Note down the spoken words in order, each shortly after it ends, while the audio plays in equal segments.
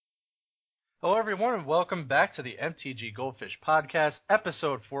Hello, everyone, and welcome back to the MTG Goldfish Podcast,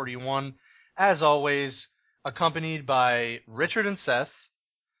 episode 41. As always, accompanied by Richard and Seth.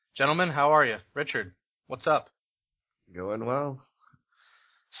 Gentlemen, how are you? Richard, what's up? Going well.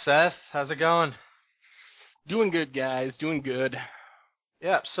 Seth, how's it going? Doing good, guys. Doing good.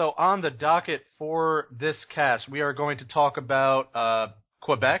 Yeah, so on the docket for this cast, we are going to talk about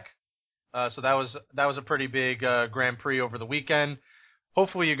Quebec. So that was a pretty big Grand Prix over the weekend.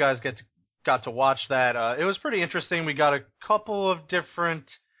 Hopefully you guys got to watch that. It was pretty interesting. We got a couple of different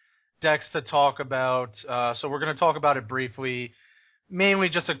decks to talk about. So we're going to talk about it briefly. Mainly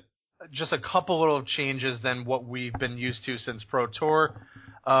just a couple little changes than what we've been used to since Pro Tour.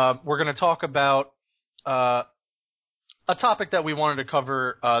 We're going to talk about a topic that we wanted to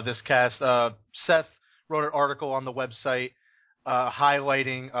cover this cast. Seth wrote an article on the website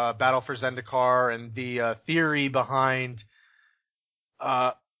highlighting Battle for Zendikar and the theory behind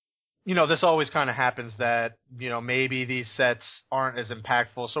this always kind of happens that, maybe these sets aren't as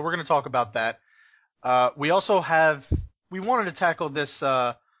impactful. So we're going to talk about that. We wanted to tackle this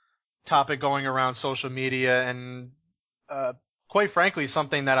topic going around social media and, quite frankly,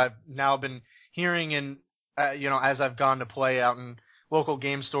 something that I've now been hearing as I've gone to play out in local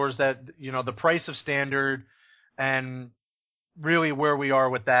game stores that, the price of Standard and really where we are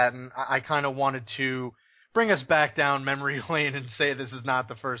with that. And I kind of wanted to bring us back down memory lane and say this is not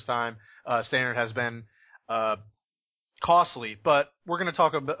the first time Standard has been costly. But we're going to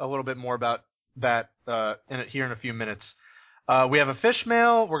talk a little bit more about that here in a few minutes. We have a fish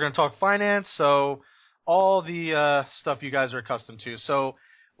mail. We're going to talk finance. So all the stuff you guys are accustomed to. So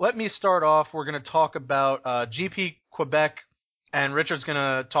let me start off. We're going to talk about GP Quebec, and Richard's going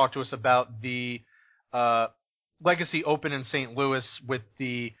to talk to us about the Legacy Open in St. Louis with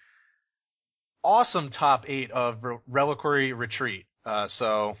the awesome top 8 of Reliquary Retreat.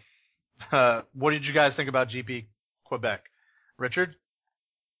 What did you guys think about GP Quebec? Richard?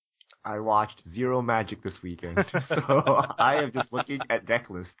 I watched zero Magic this weekend, so I am just looking at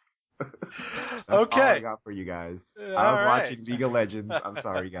deck lists. That's okay. all I got for you guys. I was watching League of Legends. I'm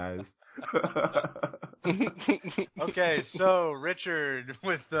sorry, guys. Okay, so Richard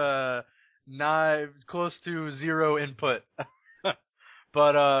with close to zero input.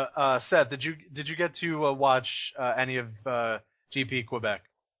 But Seth, did you get to watch any of GP Quebec?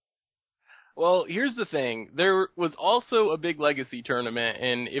 Well, here's the thing. There was also a big Legacy tournament,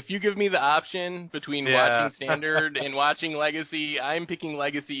 and if you give me the option between watching Standard and watching Legacy, I'm picking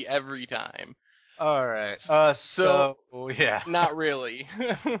Legacy every time. All right. So yeah. Not really.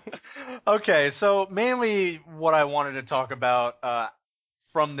 Okay, so mainly what I wanted to talk about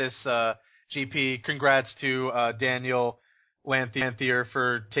from this GP, congrats to Daniel Lanthier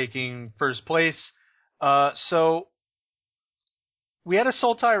for taking first place. So we had a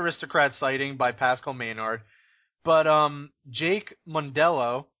Sultai Aristocrat sighting by Pascal Maynard, but Jake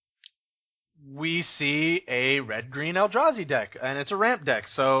Mondello, we see a red-green Eldrazi deck, and it's a ramp deck,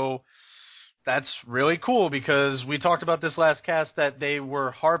 so that's really cool because we talked about this last cast that they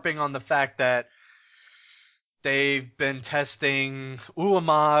were harping on the fact that they've been testing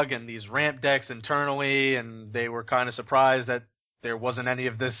Ulamog and these ramp decks internally, and they were kind of surprised that there wasn't any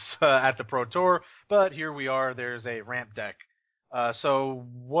of this at the Pro Tour, but here we are, there's a ramp deck. So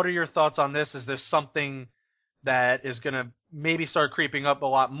what are your thoughts on this? Is this something that is going to maybe start creeping up a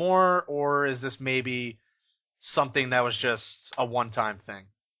lot more, or is this maybe something that was just a one-time thing?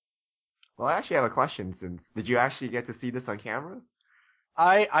 Well, I actually have a question. Did you actually get to see this on camera?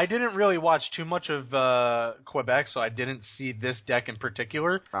 I didn't really watch too much of Quebec, so I didn't see this deck in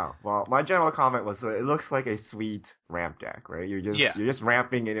particular. Oh, well, my general comment was it looks like a sweet ramp deck, right? You're just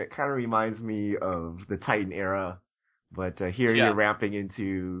ramping, and it kind of reminds me of the Titan era. But here you're ramping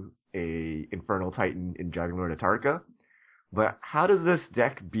into a Infernal Titan in Dragonlord Atarka. But how does this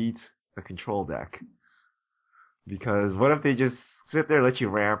deck beat a control deck? Because what if they just sit there, let you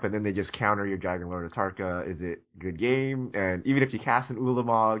ramp, and then they just counter your Dragonlord Atarka? Is it good game? And even if you cast an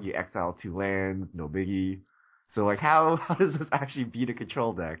Ulamog, you exile 2 lands, no biggie. So how does this actually beat a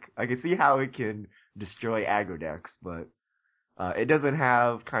control deck? I can see how it can destroy aggro decks, but it doesn't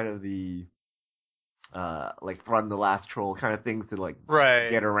have kind of the run the last troll kind of things to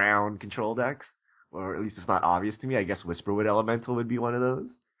get around control decks, or at least it's not obvious to me. I guess Whisperwood Elemental would be one of those.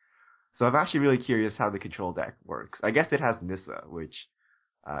 So I'm actually really curious how the control deck works. I guess it has Nissa, which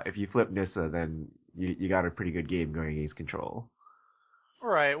if you flip Nissa, then you got a pretty good game going against control.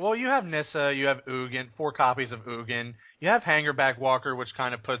 Right. Well, you have Nissa, you have Ugin, 4 copies of Ugin. You have Hangerback Walker, which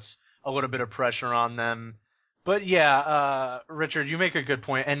kind of puts a little bit of pressure on them. But yeah, Richard, you make a good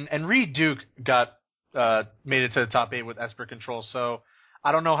point. And Reed Duke made it to the top 8 with Esper Control. So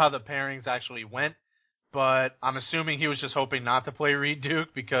I don't know how the pairings actually went, but I'm assuming he was just hoping not to play Reed Duke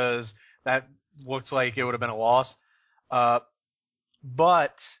because that looks like it would have been a loss.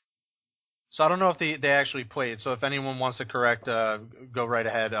 But so I don't know if they actually played. So if anyone wants to correct, go right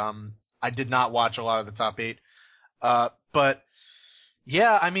ahead. I did not watch a lot of the top 8. But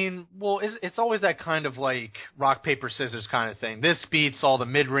yeah, I mean, well, it's always that kind of like rock, paper, scissors kind of thing. This beats all the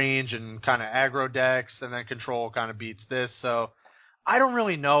mid-range and kind of aggro decks, and then Control kind of beats this. So I don't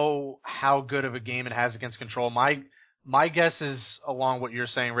really know how good of a game it has against Control. My guess is, along what you're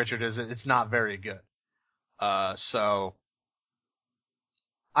saying, Richard, is it's not very good. So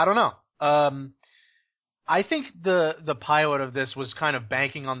I don't know. I think the pilot of this was kind of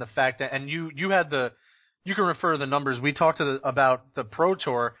banking on the fact that, and you can refer to the numbers. We talked about the Pro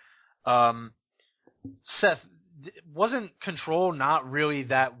Tour. Seth, wasn't Control not really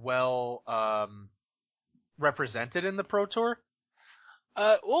that well represented in the Pro Tour?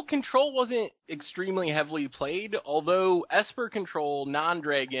 Well, Control wasn't extremely heavily played, although Esper Control,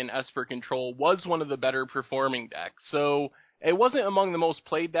 non-Dragon Esper Control, was one of the better performing decks. So it wasn't among the most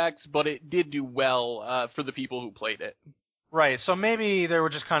played decks, but it did do well for the people who played it. Right, so maybe they were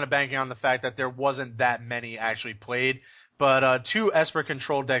just kind of banking on the fact that there wasn't that many actually played, but 2 Esper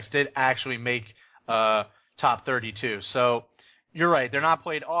Control decks did actually make top 32. So you're right, they're not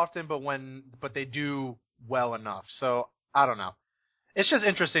played often, but they do well enough. So I don't know. It's just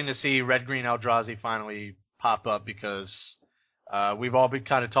interesting to see Red Green Eldrazi finally pop up because we've all been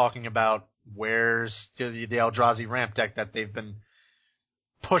kind of talking about where's the Eldrazi ramp deck that they've been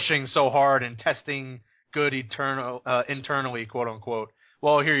pushing so hard and testing good internally, quote unquote.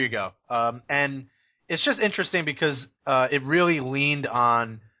 Well, here you go. And it's just interesting because it really leaned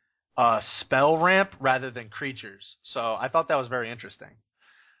on spell ramp rather than creatures. So I thought that was very interesting.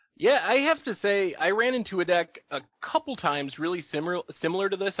 Yeah, I have to say, I ran into a deck a couple times really similar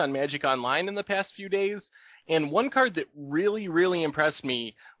to this on Magic Online in the past few days, and one card that really, really impressed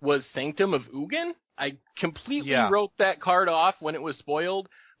me was Sanctum of Ugin. I completely wrote that card off when it was spoiled,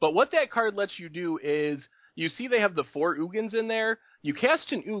 but what that card lets you do is, you see they have the 4 Ugins in there, you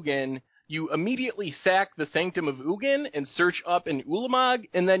cast an Ugin, you immediately sack the Sanctum of Ugin and search up an Ulamog,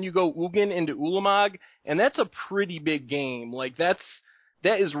 and then you go Ugin into Ulamog, and that's a pretty big game. Like, that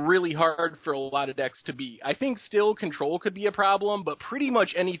is really hard for a lot of decks to beat. I think still Control could be a problem, but pretty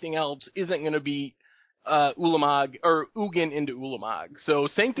much anything else isn't going to beat Ulamog or Ugin into Ulamog. So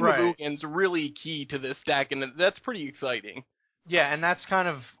Sanctum of Ugin's really key to this deck, and that's pretty exciting. Yeah, and that's kind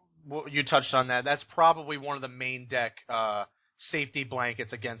of what you touched on that. That's probably one of the main deck safety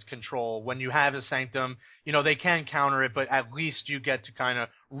blankets against Control. When you have a Sanctum, they can counter it, but at least you get to kind of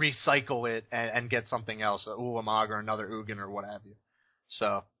recycle it and get something else, a Ulamog or another Ugin or what have you.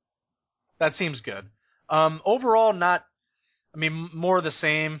 So that seems good. Overall, more of the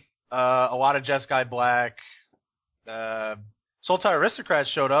same. A lot of Jeskai Black. Sultai Aristocrats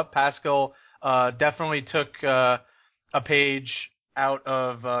showed up. Pascal definitely took a page out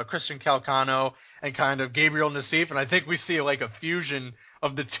of Christian Calcano and kind of Gabriel Nassif, and I think we see like a fusion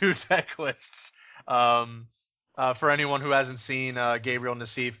of the 2 deck lists. For anyone who hasn't seen Gabriel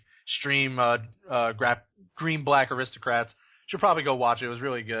Nassif stream Green-Black Aristocrats, should probably go watch it. It was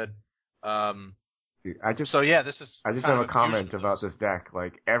really good. I just have a comment about this deck.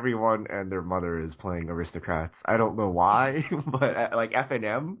 Like, everyone and their mother is playing Aristocrats. I don't know why, but like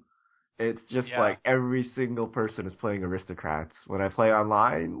FNM, it's just like every single person is playing Aristocrats. When I play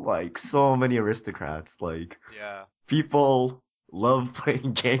online, like, so many Aristocrats. Like, people love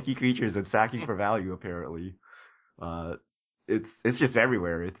playing janky creatures and sacking for value, apparently. It's just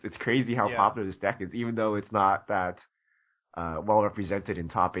everywhere. It's crazy how popular this deck is, even though it's not that well represented in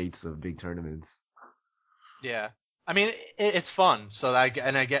top 8s of big tournaments. Yeah, I mean it's fun. So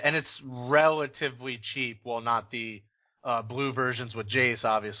and it's relatively cheap. Well, not the blue versions with Jace,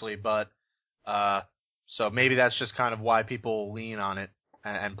 obviously, but so maybe that's just kind of why people lean on it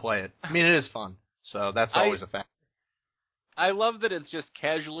and play it. I mean, it is fun, so that's always a fact. I love that it's just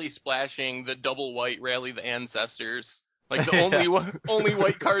casually splashing the double white Rally the Ancestors. Like the only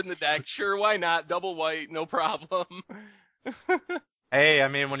white card in the deck. Sure, why not? Double white, no problem. Hey, I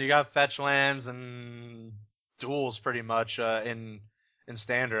mean, when you got fetch lands and duels pretty much in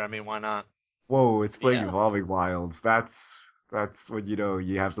standard, I mean, why not? Whoa, it's playing Evolving Wilds. That's when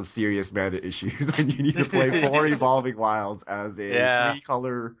you have some serious mana issues and you need to play 4 Evolving Wilds as a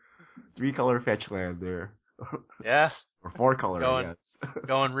three color fetch land there. Yeah. Or 4 color, I guess.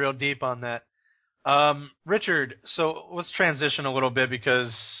 Going real deep on that. Richard, so let's transition a little bit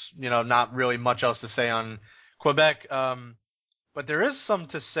because, not really much else to say on Quebec. But there is some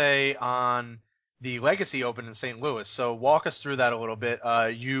to say on the Legacy Open in St. Louis. So walk us through that a little bit.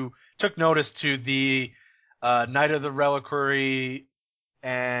 You took notice to the Knight of the Reliquary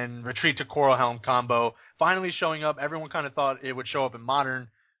and Retreat to Coral Helm combo finally showing up. Everyone kind of thought it would show up in Modern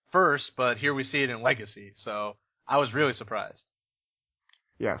first, but here we see it in Legacy. So I was really surprised.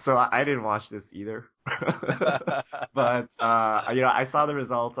 Yeah, so I didn't watch this either. But, I saw the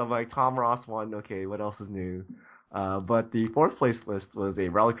results. I'm like, Tom Ross won. Okay, what else is new? But the 4th place list was a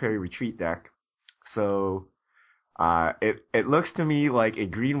Reliquary Retreat deck. So, it looks to me like a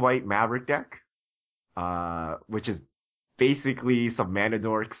green-white Maverick deck, which is basically some Mana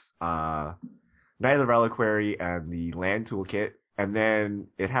Dorks, Knight of the Reliquary, and the Land Toolkit. And then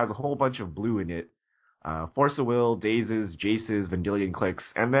it has a whole bunch of blue in it. Force of Will, Dazes, Jaces, Vendilion Clicks,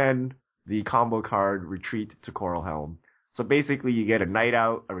 and then the combo card Retreat to Coral Helm. So basically you get a Knight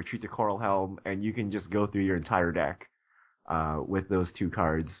out, a Retreat to Coral Helm, and you can just go through your entire deck with those 2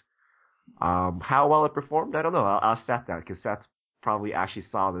 cards. How well it performed, I don't know. I'll ask Seth that, because Seth probably actually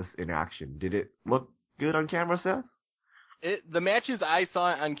saw this in action. Did it look good on camera, Seth? The matches I saw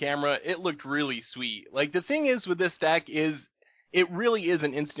on camera, it looked really sweet. Like, the thing is with this deck is it really is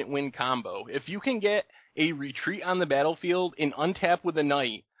an instant win combo. If you can get a Retreat on the battlefield and untap with a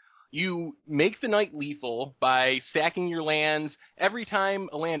Knight, you make the Knight lethal by sacking your lands. Every time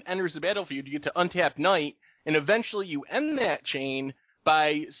a land enters the battlefield, you get to untap Knight, and eventually you end that chain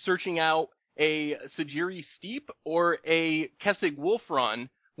by searching out a Sajiri Steep or a Kessig Wolf Run,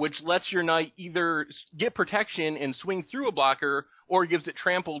 which lets your Knight either get protection and swing through a blocker, or gives it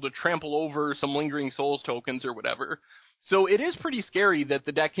trample to trample over some Lingering Souls tokens or whatever. So it is pretty scary that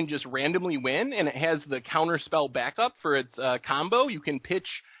the deck can just randomly win, and it has the counterspell backup for its combo. You can pitch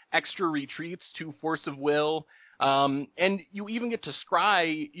extra retreats to Force of Will, and you even get to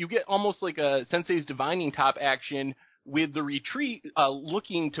scry. You get almost like a Sensei's Divining Top action with the retreat,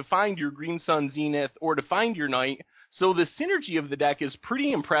 looking to find your Green Sun Zenith or to find your Knight. So the synergy of the deck is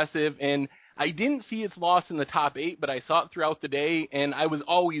pretty impressive, and I didn't see its loss in the top 8, but I saw it throughout the day, and I was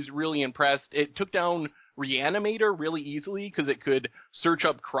always really impressed. It took down Reanimator really easily because it could search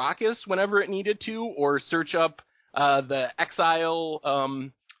up Crocus whenever it needed to, or search up the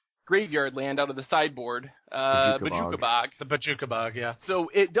Exile graveyard land out of the sideboard, Bojuka Bog. The Bojuka Bog, yeah. So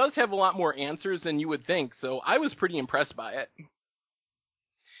it does have a lot more answers than you would think, so I was pretty impressed by it.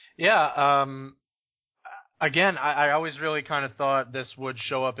 Yeah, again, I always really kind of thought this would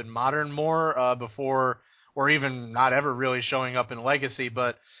show up in Modern more before, or even not ever really showing up in Legacy,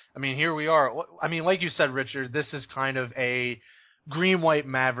 but I mean, here we are. I mean, like you said, Richard, this is kind of a green-white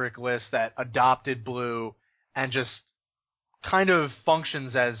Maverick list that adopted blue and just kind of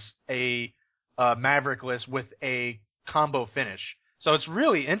functions as a Maverick list with a combo finish. So it's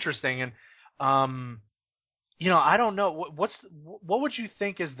really interesting, and I don't know what would you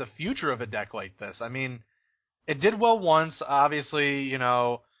think is the future of a deck like this? I mean, it did well once, obviously.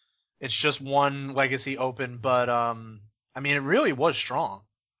 It's just one Legacy Open, but I mean, it really was strong.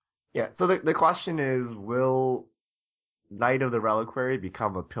 Yeah. So the question is, will Knight of the Reliquary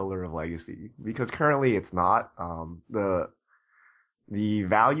become a pillar of Legacy? Because currently it's not. The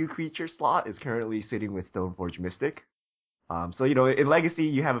value creature slot is currently sitting with Stoneforge Mystic. So, in Legacy,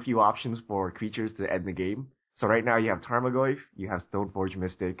 you have a few options for creatures to end the game. So right now you have Tarmogoyf, you have Stoneforge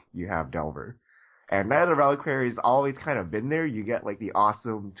Mystic, you have Delver. And Knight of the Reliquary has always kind of been there. You get, like, the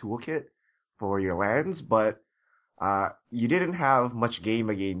awesome toolkit for your lands, but you didn't have much game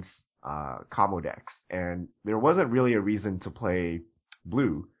against combo decks. And there wasn't really a reason to play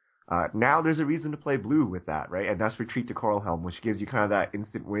blue. Now there's a reason to play blue with that, right? And that's Retreat to Coral Helm, which gives you kind of that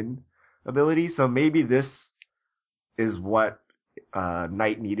instant win ability. So maybe this is what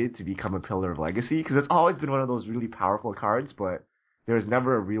Knight needed to become a pillar of Legacy, because it's always been one of those really powerful cards, but there's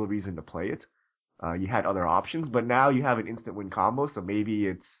never a real reason to play it. You had other options, but now you have an instant win combo, so maybe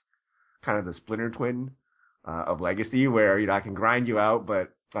it's kind of the Splinter Twin of Legacy, where I can grind you out,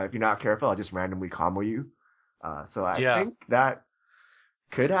 but if you're not careful, I'll just randomly combo you. So I think that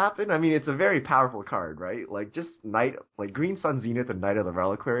could happen. I mean, it's a very powerful card, right? Like, just Green Sun Zenith and Knight of the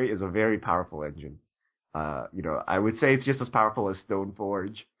Reliquary is a very powerful engine. I would say it's just as powerful as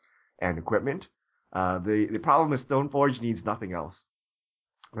Stoneforge and Equipment. The problem is Stoneforge needs nothing else,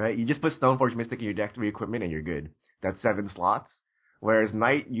 right? You just put Stoneforge Mystic in your deck to Equipment and you're good. That's 7 slots. Whereas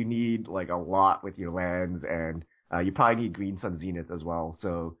Knight, you need, like, a lot with your lands, and you probably need Green Sun Zenith as well.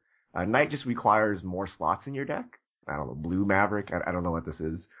 So Knight just requires more slots in your deck. I don't know, Blue Maverick? I don't know what this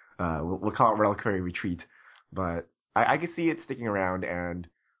is. We'll call it Reliquary Retreat. But I can see it sticking around, and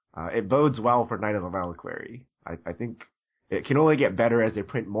it bodes well for Knight of the Reliquary. I think it can only get better as they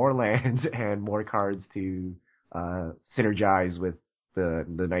print more lands and more cards to synergize with the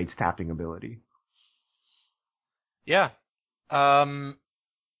Knight's tapping ability. Yeah.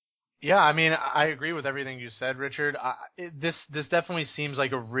 Yeah, I mean, I agree with everything you said, Richard. This definitely seems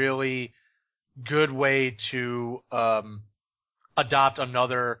like a really good way to adopt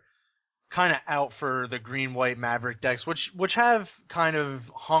another kind of out for the green white Maverick decks, which have kind of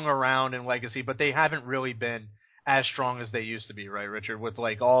hung around in Legacy, but they haven't really been as strong as they used to be, right, Richard? With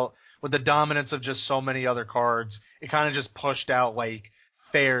with the dominance of just so many other cards, it kind of just pushed out like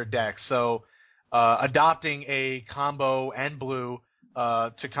fair decks. So adopting a combo and blue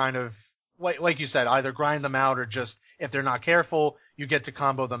to kind of like you said, either grind them out or just if they're not careful, you get to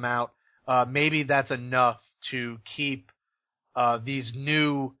combo them out. Maybe that's enough to keep these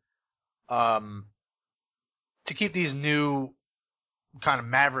new kind of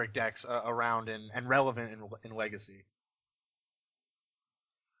Maverick decks around and relevant in Legacy.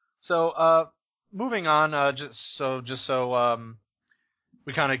 So moving on, just so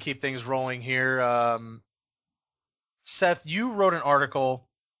we kind of keep things rolling here. Seth, you wrote an article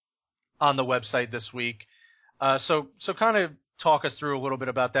on the website this week. So kind of talk us through a little bit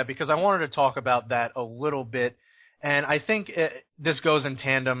about that, because I wanted to talk about that a little bit. And I think this goes in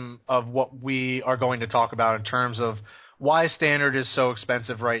tandem of what we are going to talk about in terms of why Standard is so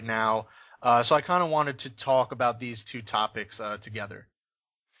expensive right now. So I kind of wanted to talk about these two topics together.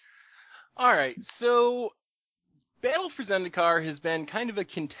 All right, so Battle for Zendikar has been kind of a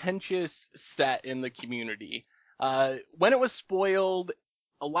contentious set in the community. When it was spoiled,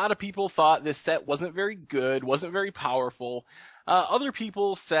 a lot of people thought this set wasn't very good, wasn't very powerful. Other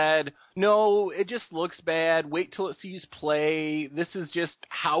people said, no, it just looks bad, wait till it sees play, this is just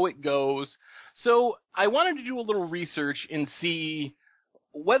how it goes. So I wanted to do a little research and see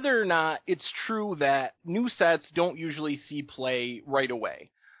whether or not it's true that new sets don't usually see play right away.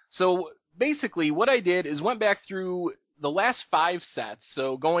 So basically, what I did is went back through the last 5 sets,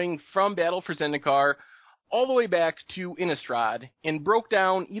 so going from Battle for Zendikar all the way back to Innistrad, and broke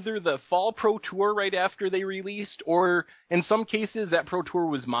down either the Fall Pro Tour right after they released, or in some cases that Pro Tour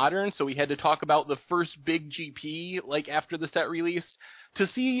was modern, so we had to talk about the first big GP, like after the set released, to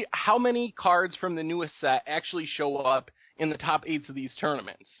see how many cards from the newest set actually show up in the top 8s of these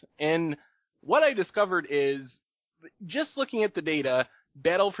tournaments. And what I discovered is, just looking at the data,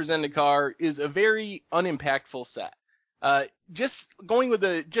 Battle for Zendikar is a very unimpactful set. Just going with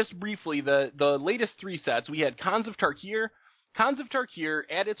just briefly, the latest 3 sets, we had Khans of Tarkir. Khans of Tarkir,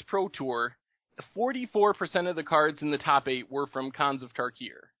 at its Pro Tour, 44% of the cards in the top 8 were from Khans of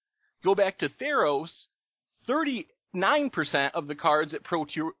Tarkir. Go back to Theros, 39% of the cards at Pro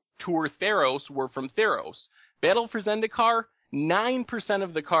Tour Theros were from Theros. Battle for Zendikar, 9%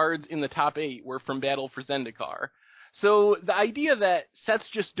 of the cards in the top 8 were from Battle for Zendikar. So the idea that sets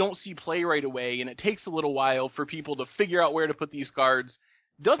just don't see play right away and it takes a little while for people to figure out where to put these cards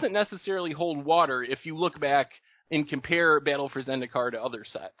doesn't necessarily hold water if you look back and compare Battle for Zendikar to other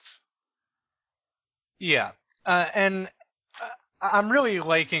sets. Yeah, and I'm really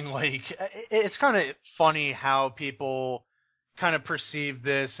liking, it's kind of funny how people kind of perceive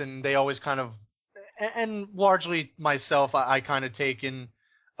this, and they always kind of, and largely myself, I kind of taken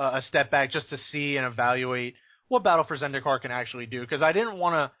a step back just to see and evaluate what Battle for Zendikar can actually do, because I don't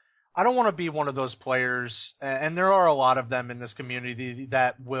want to be one of those players, and there are a lot of them in this community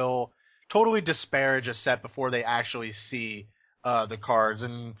that will totally disparage a set before they actually see the cards,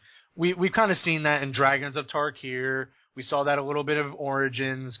 and we've kind of seen that in Dragons of Tarkir. We saw that a little bit of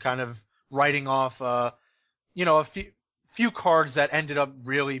Origins, kind of writing off a few cards that ended up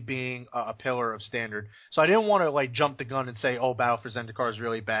really being a pillar of Standard. So I didn't want to jump the gun and say, oh, Battle for Zendikar is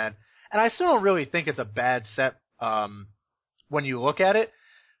really bad. And I still don't really think it's a bad set when you look at it.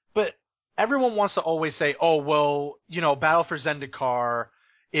 But everyone wants to always say, oh, well, Battle for Zendikar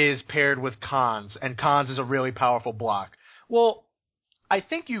is paired with Khans, and Khans is a really powerful block. Well, I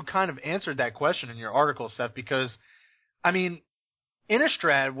think you kind of answered that question in your article, Seth, because, I mean,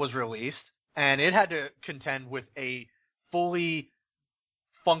 Innistrad was released, and it had to contend with a fully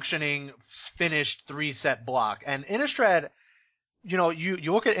functioning, finished 3-set block. And Innistrad, you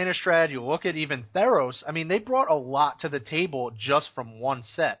look at Innistrad, you look at even Theros, I mean, they brought a lot to the table just from one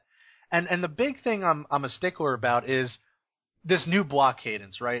set. And the big thing I'm a stickler about is this new block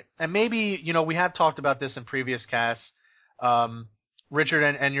cadence, right? And maybe, we have talked about this in previous casts. Richard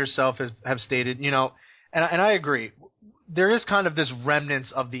and yourself have stated, and I agree. There is kind of this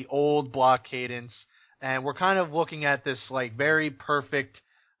remnants of the old block cadence, and we're kind of looking at this very perfect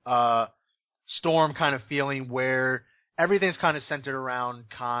storm kind of feeling where everything's kind of centered around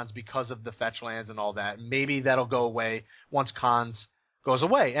Khans because of the fetch lands and all that. Maybe that'll go away once Khans goes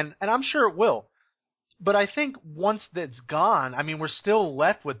away, and I'm sure it will. But I think once that's gone, I mean, we're still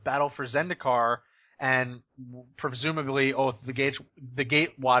left with Battle for Zendikar and presumably the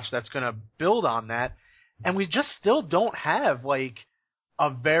Gatewatch that's going to build on that, and we just still don't have like a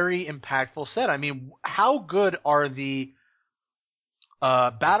very impactful set. I mean, how good are the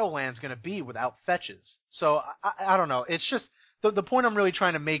Battlelands going to be without fetches? So I don't know. It's just the point I'm really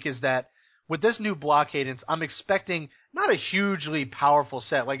trying to make is that with this new block cadence, I'm expecting not a hugely powerful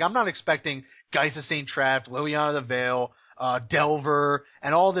set. Like, I'm not expecting Geist of St. Trapt, Liliana the Veil, Delver,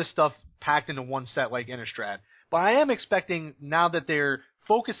 and all this stuff packed into one set like Innistrad. But I am expecting, now that they're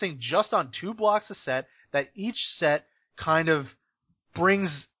focusing just on 2 blocks a set, that each set kind of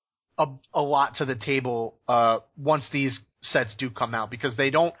brings a lot to the table once these sets do come out, because they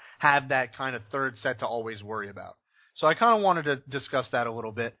don't have that kind of third set to always worry about. So I kind of wanted to discuss that a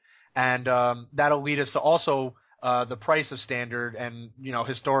little bit, and that'll lead us to also the price of Standard and, you know,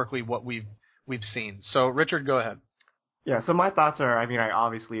 historically what we've seen. So Richard, go ahead. Yeah, so my thoughts are, I mean, I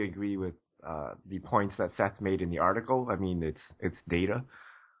obviously agree with the points that Seth made in the article. I mean, it's data.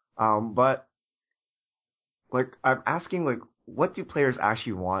 But like, I'm asking, like, what do players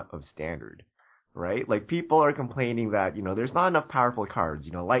actually want of Standard, right? Like, people are complaining that, you know, there's not enough powerful cards.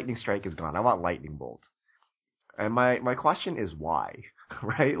 You know, Lightning Strike is gone. I want Lightning Bolt. And my question is why,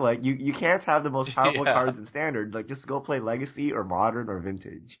 right? Like, you can't have the most powerful cards in Standard. Like, just go play Legacy or Modern or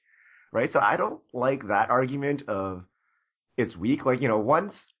Vintage, right? So I don't like that argument of it's weak. Like, you know,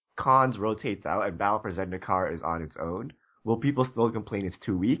 once Khans rotates out and Battle for Zendikar is on its own, will people still complain it's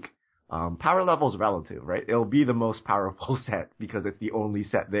too weak? Power level is relative, right? It'll be the most powerful set because it's the only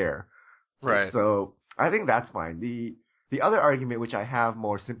set there. Right. So I think that's fine. The other argument, which I have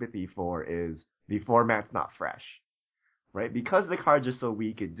more sympathy for, is the format's not fresh, right? Because the cards are so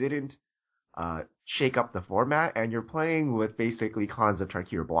weak, it didn't shake up the format, and you're playing with basically Khans of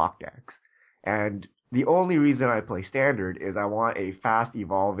Tarkir block decks. And the only reason I play Standard is I want a fast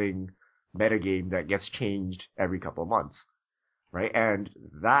evolving metagame that gets changed every couple of months, right? And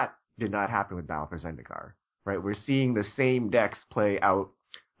that did not happen with Battle for Zendikar, right? We're seeing the same decks play out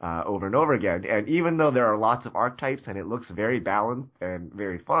over and over again. And even though there are lots of archetypes and it looks very balanced and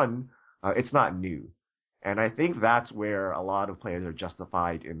very fun, it's not new. And I think that's where a lot of players are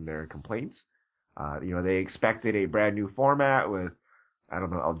justified in their complaints. You know, they expected a brand new format with, I don't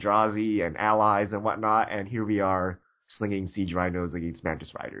know, Eldrazi and allies and whatnot, and here we are slinging Siege Rhinos against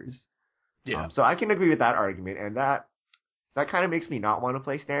Mantis Riders. Yeah. So I can agree with that argument, and that kind of makes me not want to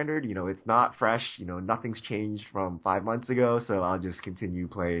play Standard. You know, it's not fresh. You know, nothing's changed from 5 months ago, so I'll just continue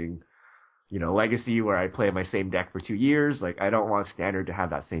playing, you know, Legacy, where I play my same deck for 2 years. Like, I don't want Standard to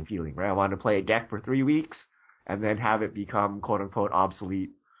have that same feeling, right? I want to play a deck for 3 weeks and then have it become quote-unquote obsolete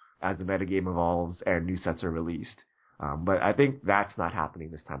as the metagame evolves and new sets are released. But I think that's not happening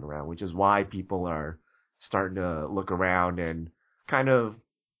this time around, which is why people are starting to look around and kind of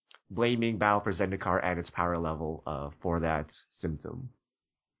blaming Battle for Zendikar and its power level for that symptom.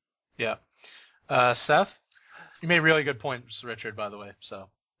 Yeah. Seth? You made really good points, Richard, by the way. So,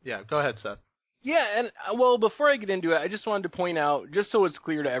 yeah, go ahead, Seth. Yeah, and, well, before I get into it, I just wanted to point out, just so it's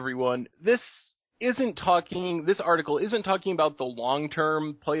clear to everyone, this article isn't talking about the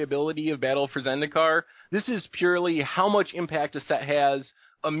long-term playability of Battle for Zendikar. This is purely how much impact a set has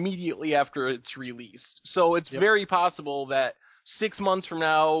immediately after it's released. So it's very possible that 6 months from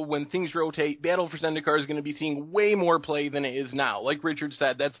now, when things rotate, Battle for Zendikar is going to be seeing way more play than it is now. Like Richard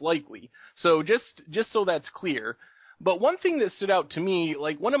said, that's likely. So just so that's clear. But one thing that stood out to me,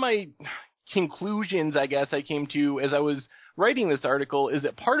 like one of my conclusions, I guess, I came to as I was writing this article, is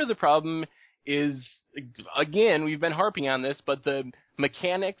that part of the problem is, again, we've been harping on this, but the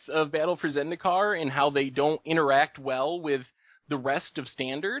mechanics of Battle for Zendikar and how they don't interact well with the rest of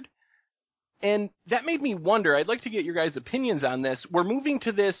Standard. And that made me wonder, I'd like to get your guys' opinions on this. We're moving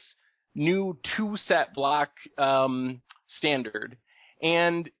to this new 2-set block Standard.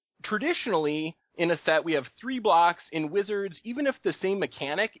 And traditionally, in a set, we have 3 blocks. In Wizards, even if the same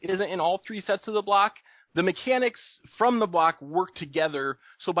mechanic isn't in all 3 sets of the block, the mechanics from the block work together.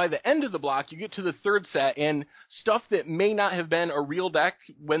 So by the end of the block, you get to the 3rd set, and stuff that may not have been a real deck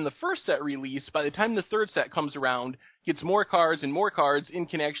when the 1st set released, by the time the 3rd set comes around, gets more cards and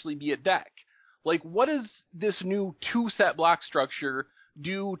can actually be a deck. Like, what does this new 2-set block structure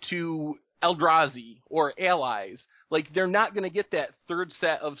do to Eldrazi or allies? Like, they're not going to get that 3rd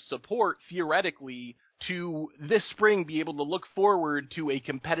set of support, theoretically, to this spring be able to look forward to a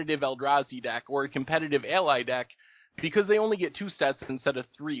competitive Eldrazi deck or a competitive ally deck because they only get 2 sets instead of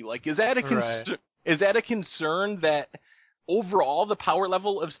 3. Like, is that a concern that overall the power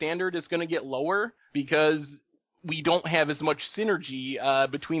level of Standard is going to get lower because we don't have as much synergy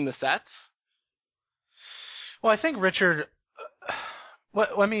between the sets? Well, I think, Richard,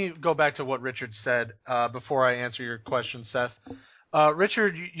 Let me go back to what Richard said before I answer your question, Seth.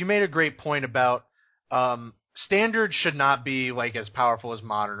 Richard, you made a great point about Standard should not be like as powerful as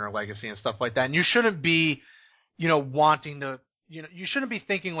Modern or Legacy and stuff like that. And you shouldn't be, wanting to, you shouldn't be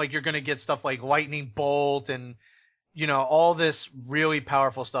thinking like you're going to get stuff like Lightning Bolt and, all this really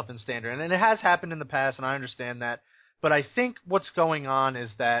powerful stuff in Standard. And it has happened in the past, and I understand that. But I think what's going on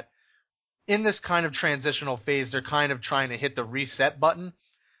is that in this kind of transitional phase, they're kind of trying to hit the reset button.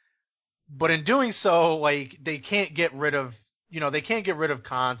 But in doing so, like, they can't get rid of, they can't get rid of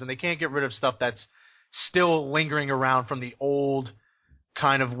cons, and they can't get rid of stuff that's still lingering around from the old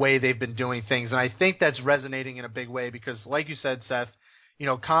kind of way they've been doing things. And I think that's resonating in a big way because, like you said, Seth,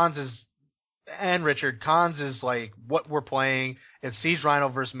 cons is, and Richard, cons is like what we're playing. It's Siege Rhino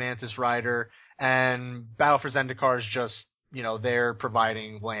versus Mantis Rider, and Battle for Zendikar is just, they're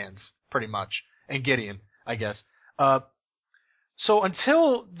providing lands, pretty much, and Gideon, I guess. So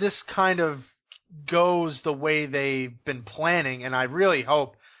until this kind of goes the way they've been planning, and I really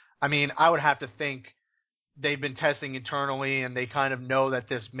hope, I would have to think they've been testing internally and they kind of know that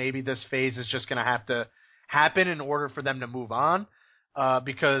this phase is just going to have to happen in order for them to move on,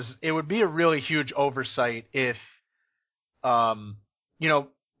 because it would be a really huge oversight if,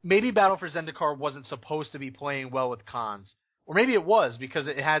 maybe Battle for Zendikar wasn't supposed to be playing well with cons, or maybe it was because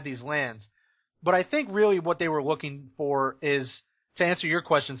it had these lands. But I think really what they were looking for is, to answer your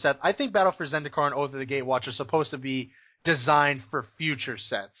question, Seth, I think Battle for Zendikar and Oath of the Gatewatch are supposed to be designed for future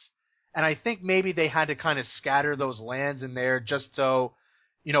sets. And I think maybe they had to kind of scatter those lands in there just so,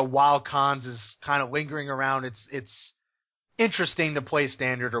 while cons is kind of lingering around, it's interesting to play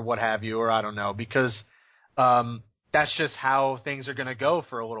Standard or what have you, or I don't know, because that's just how things are going to go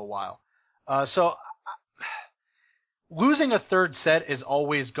for a little while. So losing a third set is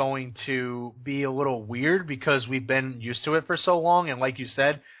always going to be a little weird because we've been used to it for so long, and like you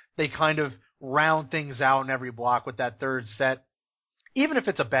said, they kind of round things out in every block with that third set. Even if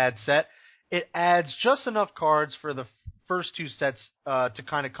it's a bad set, it adds just enough cards for the first two sets to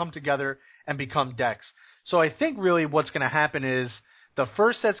kind of come together and become decks. So I think really what's going to happen is the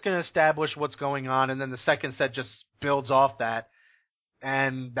first set's going to establish what's going on, and then the second set just builds off that,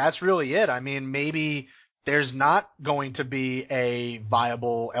 and that's really it. Maybe there's not going to be a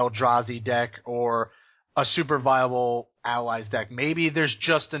viable Eldrazi deck or a super viable Allies deck. Maybe there's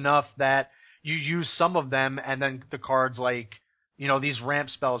just enough that you use some of them, and then the cards like, these ramp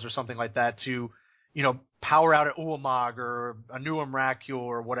spells or something like that to, power out an Ulamog or a new Emrakul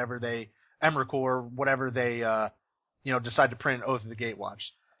or whatever Emrakul or whatever they, decide to print in Oath of the Gatewatch.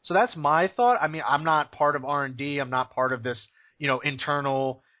 So that's my thought. I'm not part of R&D. I'm not part of this,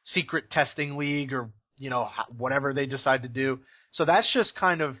 internal secret testing league or, whatever they decide to do. So that's just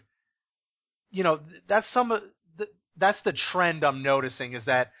kind of, that's that's the trend I'm noticing is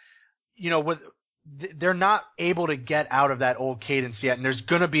that, they're not able to get out of that old cadence yet, and there's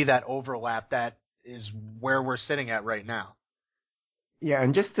going to be that overlap that is where we're sitting at right now. Yeah,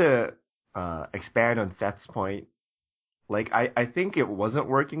 and just to expand on Seth's point, like, I think it wasn't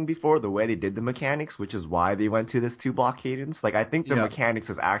working before the way they did the mechanics, which is why they went to this 2-block cadence. Like, I think the mechanics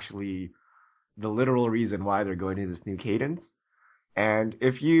is actually the literal reason why they're going to this new cadence. And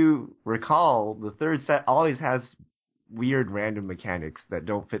if you recall, the third set always has weird random mechanics that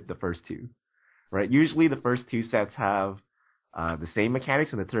don't fit the first two. Right? Usually the first two sets have the same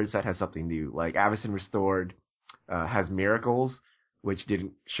mechanics, and the third set has something new. Like Avacyn Restored has Miracles, which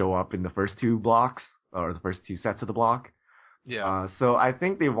didn't show up in the first two blocks, or the first two sets of the block. Yeah. So I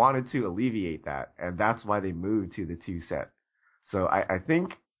think they wanted to alleviate that, and that's why they moved to the 2 set. So I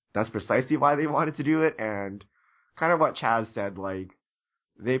think that's precisely why they wanted to do it, and kind of what Chaz said, like,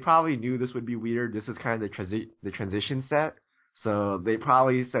 they probably knew this would be weird. This is kind of the transition set. So they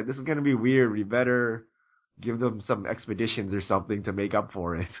probably said, this is going to be weird. We better give them some expeditions or something to make up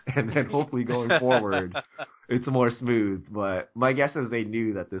for it. And then hopefully going forward, it's more smooth. But my guess is they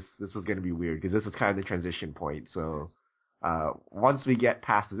knew that this was going to be weird because this is kind of the transition point. So once we get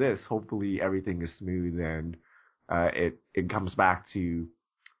past this, hopefully everything is smooth and it comes back to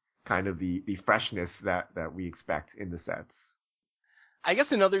kind of the freshness that we expect in the sets. I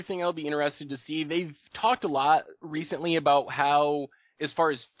guess another thing I'll be interested to see, they've talked a lot recently about how, as far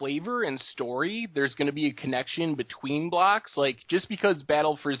as flavor and story, there's going to be a connection between blocks. Like, just because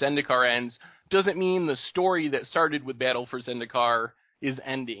Battle for Zendikar ends doesn't mean the story that started with Battle for Zendikar is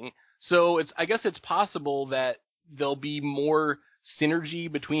ending. So I guess it's possible that there'll be more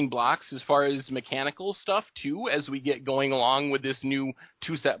synergy between blocks as far as mechanical stuff, too, as we get going along with this new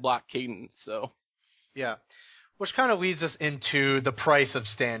 2-set block cadence. So, yeah. Which kind of leads us into the price of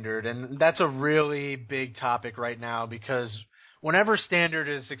Standard, and that's a really big topic right now because whenever standard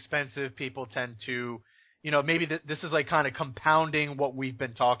is expensive, people tend to, maybe this is like kind of compounding what we've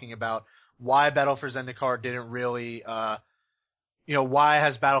been talking about. Why Battle for Zendikar didn't really, why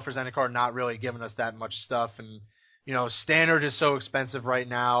has Battle for Zendikar not really given us that much stuff? And, standard is so expensive right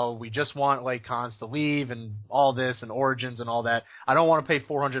now. We just want like cons to leave and all this and Origins and all that. I don't want to pay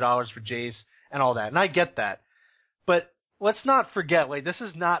 $400 for Jace and all that. And I get that. But let's not forget, like, this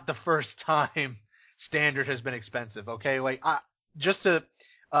is not the first time standard has been expensive, okay? Like, I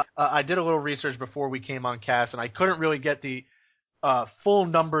did a little research before we came on cast, and I couldn't really get the full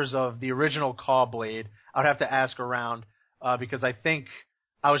numbers of the original Caw-Blade. I'd have to ask around because I think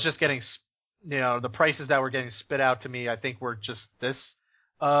I was just getting, the prices that were getting spit out to me, I think were just this,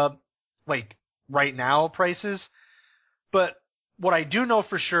 like, right now prices. But what I do know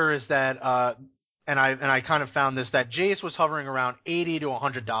for sure is that, and I kind of found this, that Jace was hovering around $80 to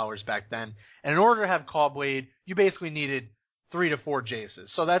 $100 back then. And in order to have Caw-Blade, you basically needed 3 to 4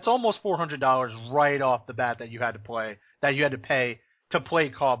 Jaces. So that's almost $400 right off the bat that you had to pay to play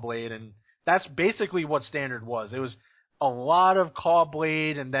Caw-Blade. And that's basically what standard was. It was a lot of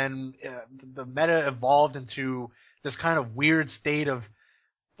Caw-Blade, and then the meta evolved into this kind of weird state of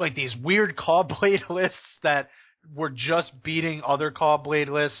like these weird Caw-Blade lists that were just beating other Caw-Blade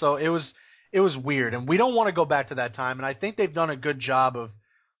lists. So it was weird, and we don't want to go back to that time, and I think they've done a good job of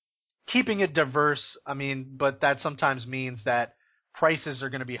keeping it diverse. I mean, but that sometimes means that prices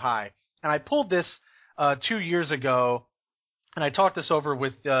are going to be high. And I pulled this 2 years ago, and I talked this over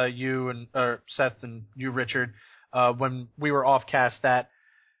with you and Seth and you, Richard, when we were off cast, that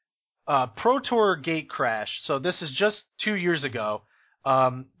Pro Tour Gate Crash. So this is just 2 years ago.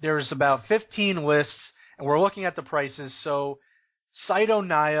 There's about 15 lists, and we're looking at the prices. So Saito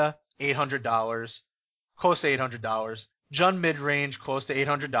Naya, $800, close to $800. Jun Midrange, close to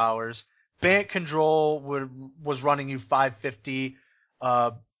 $800. Bant Control was running you $550.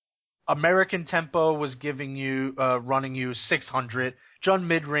 American Tempo was giving you running you $600. Jun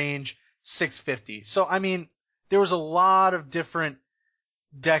Midrange, $650. So I mean, there was a lot of different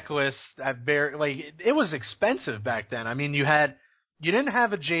deck lists at it was expensive back then. I mean, you didn't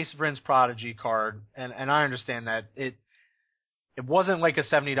have a Jace Vryn's Prodigy card, and I understand that it wasn't like a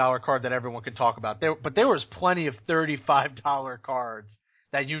 $70 card that everyone could talk about. But there was plenty of $35 cards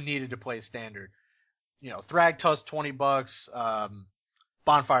that you needed to play standard. Thragtusk, $20,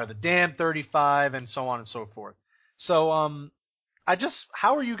 Bonfire of the Damned, $35, and so on and so forth. So,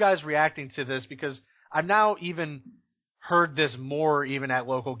 how are you guys reacting to this? Because I've now even heard this more even at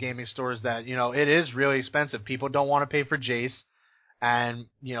local gaming stores that, it is really expensive. People don't want to pay for Jace, and,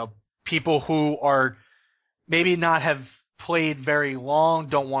 people who are maybe not have played very long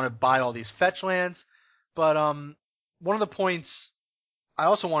don't want to buy all these fetch lands. But one of the points I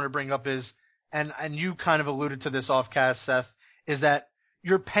also want to bring up is, and you kind of alluded to this off-cast, Seth, is that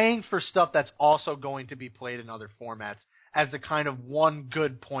you're paying for stuff that's also going to be played in other formats as the kind of one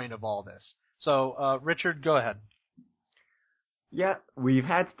good point of all this. So, Richard, go ahead. Yeah, we've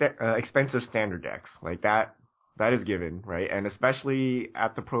had expensive standard decks. Like that is given, right? And especially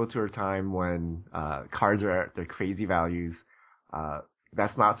at the Pro Tour time when cards are at their crazy values,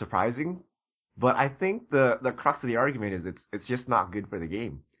 that's not surprising. But I think the crux of the argument is it's just not good for the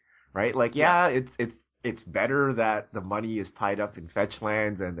game, right? Like, it's better that the money is tied up in fetch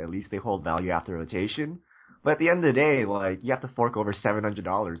lands and at least they hold value after rotation. But at the end of the day, like, you have to fork over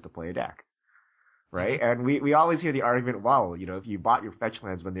 $700 to play a deck, right? And we always hear the argument, well, if you bought your fetch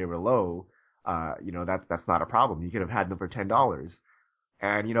lands when they were low, that's not a problem. You could have had them for $10.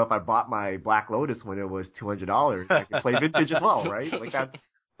 And, if I bought my Black Lotus when it was $200, I could play Vintage as well, right? Like,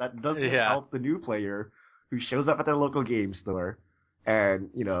 that doesn't help the new player who shows up at their local game store and,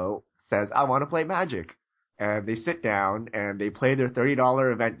 says, I want to play Magic. And they sit down and they play their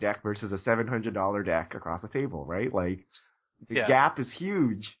 $30 event deck versus a $700 deck across the table, right? Like, the gap is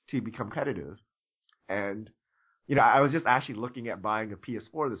huge to become competitive. And, I was just actually looking at buying a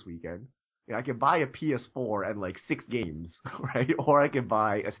PS4 this weekend. I could buy a PS4 and like 6 games, right? Or I could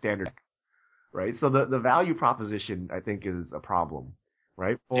buy a standard deck, right? So the value proposition, I think, is a problem,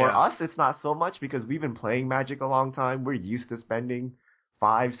 right? For us, it's not so much because we've been playing Magic a long time. We're used to spending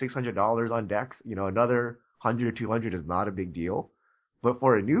 $500-$600 on decks. Another $100 or $200 is not a big deal. But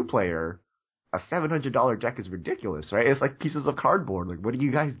for a new player, a $700 deck is ridiculous, right? It's like pieces of cardboard. Like, what are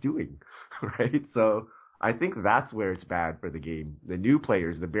you guys doing, right? So I think that's where it's bad for the game. The new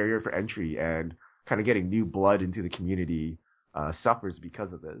players, the barrier for entry and kind of getting new blood into the community suffers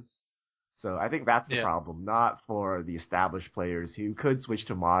because of this. So I think that's the problem, not for the established players who could switch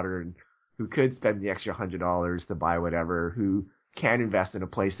to Modern, who could spend the extra $100 to buy whatever, who can invest in a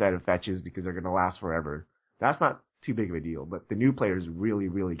play set of fetches because they're going to last forever. That's not too big of a deal. But the new players really,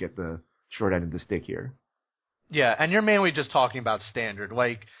 really get the short end of the stick here. Yeah, and you're mainly just talking about standard.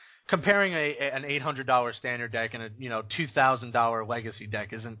 Like, comparing an $800 standard deck and a $2,000 legacy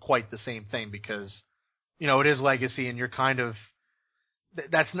deck isn't quite the same thing because, it is legacy and you're kind of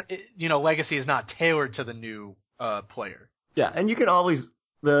legacy is not tailored to the new player. Yeah, and you can always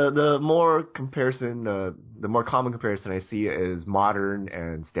the more common comparison I see is modern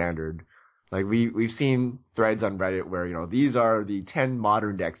and standard. Like we've seen threads on Reddit where these are the 10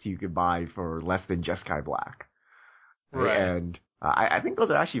 modern decks you could buy for less than Jeskai Black. Right. And I think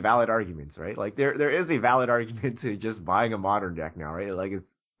those are actually valid arguments, right? Like there is a valid argument to just buying a modern deck now, right? Like it's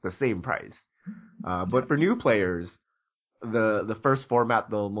the same price. But for new players, the first format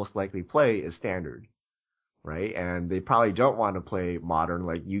they'll most likely play is standard, right? And they probably don't want to play modern.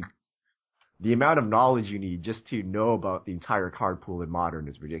 Like the amount of knowledge you need just to know about the entire card pool in modern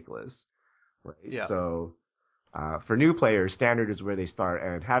is ridiculous, right? Yeah. So for new players, standard is where they start,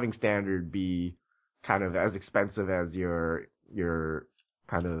 and having standard be kind of as expensive as your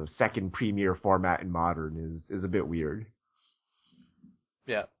kind of second premier format in modern is a bit weird.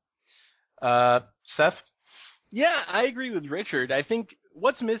 Yeah. Seth? Yeah, I agree with Richard. I think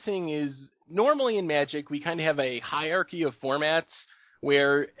what's missing is normally in Magic we kind of have a hierarchy of formats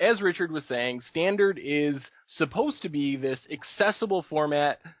where, as Richard was saying, standard is supposed to be this accessible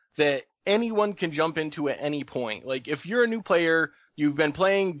format that anyone can jump into at any point. Like, if you're a new player, you've been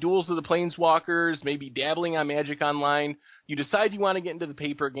playing Duels of the Planeswalkers, maybe dabbling on Magic Online, you decide you want to get into the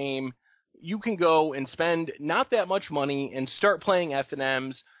paper game, you can go and spend not that much money and start playing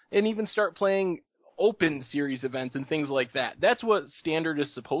F&Ms and even start playing open series events and things like that. That's what standard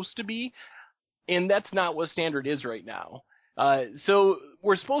is supposed to be, and that's not what standard is right now. So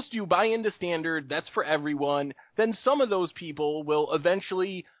we're supposed to buy into standard, that's for everyone, then some of those people will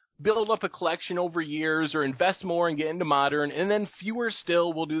eventually build up a collection over years or invest more and get into modern, and then fewer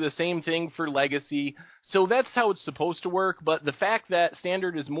still will do the same thing for legacy. So that's how it's supposed to work, but the fact that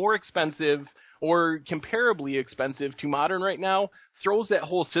standard is more expensive or comparably expensive to modern right now throws that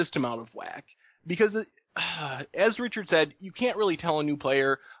whole system out of whack. Because, as Richard said, you can't really tell a new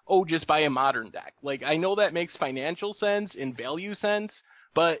player, oh, just buy a modern deck. Like, I know that makes financial sense and value sense,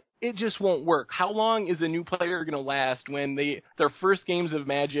 but it just won't work. How long is a new player going to last when their first games of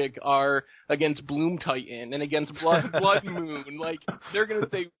Magic are against Bloom Titan and against Blood Moon? Like, they're going to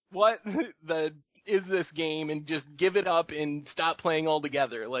say, what is this game, and just give it up and stop playing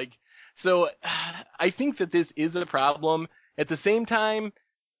altogether. Like, so I think that this is a problem. At the same time,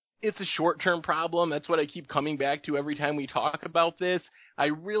 it's a short-term problem. That's what I keep coming back to every time we talk about this. I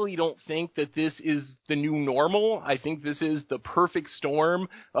really don't think that this is the new normal. I think this is the perfect storm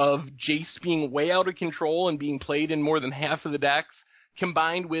of Jace being way out of control and being played in more than half of the decks,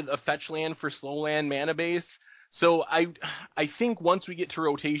 combined with a fetch land for slow land mana base. So I think once we get to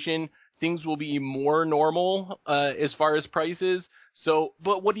rotation, things will be more normal as far as prices. So,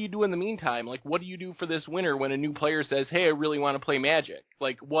 but what do you do in the meantime? Like, what do you do for this winter when a new player says, hey, I really want to play Magic?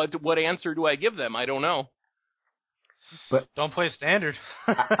 Like, what answer do I give them? I don't know. But don't play standard.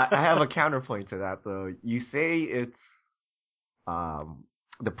 I have a counterpoint to that, though. You say it's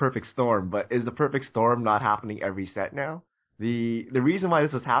the perfect storm, but is the perfect storm not happening every set now? The reason why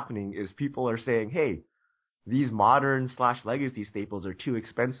this is happening is people are saying, hey, these modern/legacy staples are too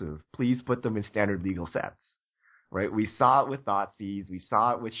expensive. Please put them in standard legal sets. Right? We saw it with Thoughtseize, we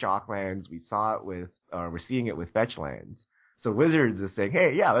saw it with Shocklands, we're seeing it with Fetchlands. So Wizards is saying,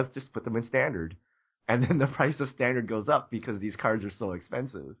 hey, yeah, let's just put them in standard. And then the price of standard goes up because these cards are so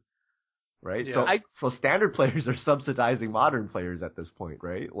expensive. Right? Yeah. So standard players are subsidizing modern players at this point,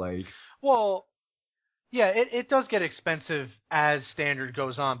 right? Like, well, yeah, it does get expensive as standard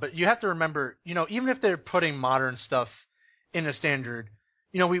goes on, but you have to remember, even if they're putting modern stuff in a standard,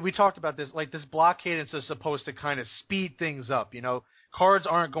 we talked about this, like this block cadence is supposed to kind of speed things up, Cards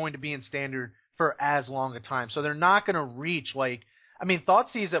aren't going to be in standard for as long a time, so they're not going to reach,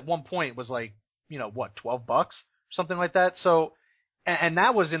 Thoughtseize at one point was like, $12? Something like that, so, and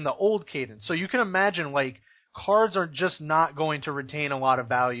that was in the old cadence, so you can imagine, cards are just not going to retain a lot of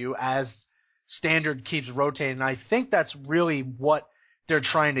value as standard keeps rotating, and I think that's really what they're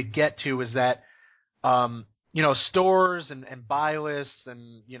trying to get to, is that, stores and buy lists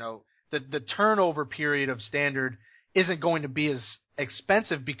and, the turnover period of standard isn't going to be as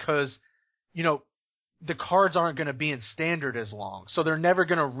expensive because, the cards aren't going to be in standard as long. So they're never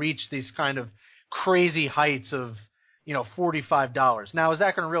going to reach these kind of crazy heights of, $45. Now, is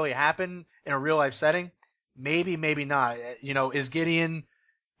that going to really happen in a real life setting? Maybe, maybe not. Is Gideon's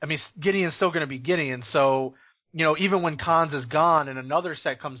still going to be Gideon. So, even when Khans is gone and another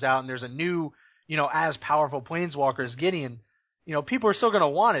set comes out and there's a new, as powerful planeswalker as Gideon, people are still going to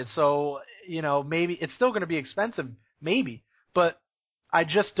want it. So, maybe it's still going to be expensive, maybe, but I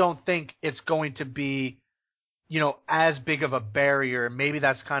just don't think it's going to be, as big of a barrier. Maybe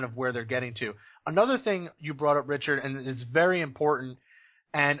that's kind of where they're getting to. Another thing you brought up, Richard, and it's very important,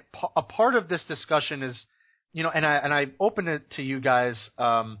 and a part of this discussion is, and I open it to you guys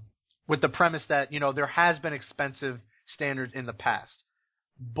with the premise that, there has been expensive standards in the past.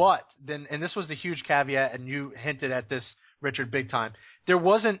 But then, and this was the huge caveat, and you hinted at this, Richard, big time, there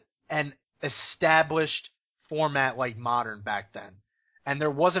wasn't an established format like Modern back then. And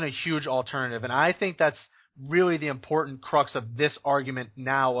there wasn't a huge alternative. And I think that's really the important crux of this argument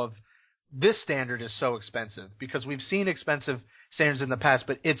now of this standard is so expensive, because we've seen expensive standards in the past,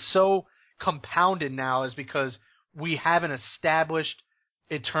 but it's so compounded now is because we have an established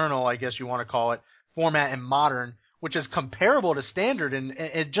eternal, I guess you want to call it, format in Modern, which is comparable to Standard, and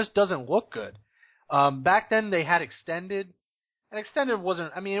it just doesn't look good. Back then they had Extended, and Extended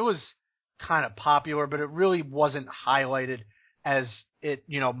wasn't, it was kind of popular, but it really wasn't highlighted as it,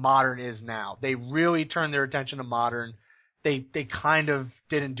 Modern is now. They really turned their attention to Modern. They kind of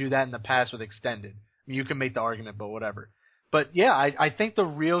didn't do that in the past with Extended. You can make the argument, but whatever. But yeah, I think the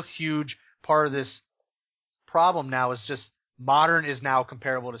real huge part of this problem now is just Modern is now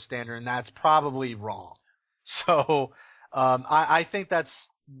comparable to Standard, and that's probably wrong. So I think that's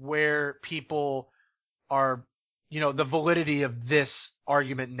where people are, the validity of this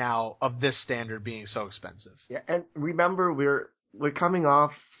argument now of this standard being so expensive. Yeah, and remember we're coming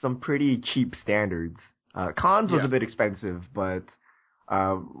off some pretty cheap standards. Khans was a bit expensive, but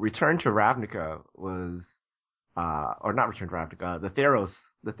Return to Ravnica was, or not Return to Ravnica,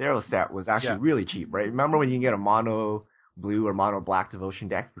 the Theros set was actually really cheap, right? Remember when you can get a mono blue or mono black devotion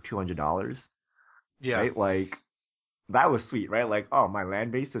deck for $200? Yeah. Right? Like, that was sweet, right? Like, oh, my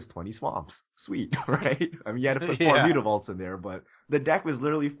land base is 20 swamps. Sweet, right? You had to put 4 Mutavaults in there, but the deck was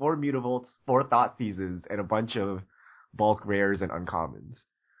literally 4 Mutavaults, 4 Thoughtseizes, and a bunch of bulk rares and uncommons.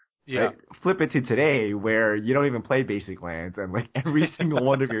 Yeah. Right? Flip it to today, where you don't even play basic lands, and like every single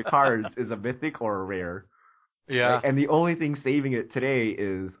one of your cards is a mythic or a rare. Yeah. Right? And the only thing saving it today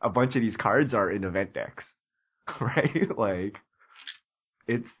is a bunch of these cards are in event decks. Right? Like,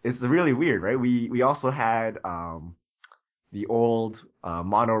 it's really weird, right? We also had the old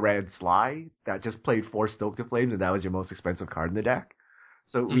mono red Sly that just played 4 Stoke to Flames, and that was your most expensive card in the deck.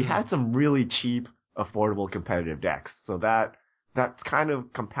 So we had some really cheap, affordable, competitive decks. So that's kind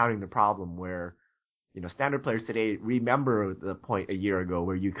of compounding the problem where, Standard players today remember the point a year ago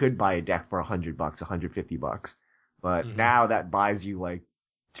where you could buy a deck for $100, $150, but now that buys you like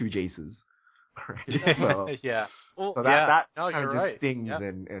 2 Jaces. Right? So, yeah. Well, so that no, kind of just just stings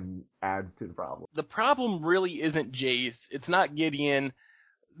and adds to the problem. The problem really isn't Jace. It's not Gideon.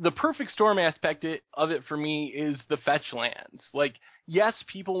 The perfect storm aspect of it for me is the fetch lands. Like, yes,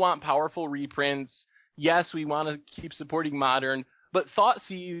 people want powerful reprints. Yes, we want to keep supporting Modern, but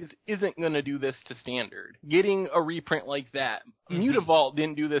Thoughtseize isn't going to do this to Standard. Getting a reprint like that. Mutavault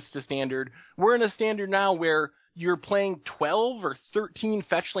didn't do this to Standard. We're in a Standard now where you're playing 12 or 13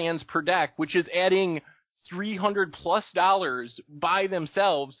 fetch lands per deck, which is adding $300+ by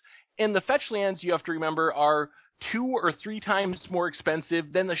themselves. And the fetch lands, you have to remember, are 2 or 3 times more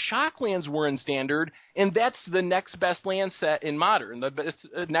expensive than the shock lands were in Standard, and that's the next best land set in Modern, the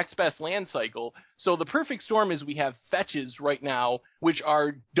next best land cycle. So the perfect storm is we have fetches right now, which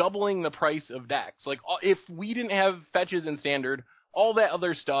are doubling the price of decks. Like, if we didn't have fetches in Standard, all that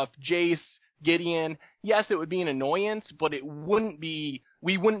other stuff, Jace, Gideon, yes, it would be an annoyance, but we wouldn't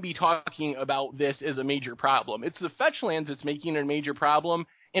be talking about this as a major problem. It's the fetch lands that's making it a major problem,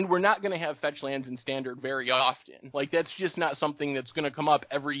 and we're not going to have fetch lands in Standard very often. Like, that's just not something that's going to come up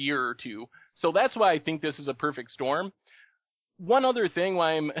every year or two. So that's why I think this is a perfect storm. One other thing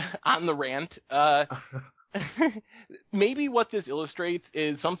while I'm on the rant, maybe what this illustrates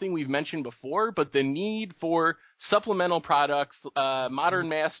is something we've mentioned before, but the need for supplemental products, Modern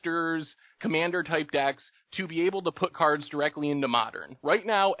Masters, Commander-type decks, to be able to put cards directly into Modern. Right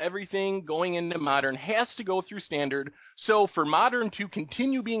now, everything going into Modern has to go through Standard, so for Modern to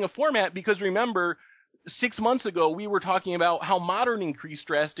continue being a format, because remember, 6 months ago, we were talking about how Modern increased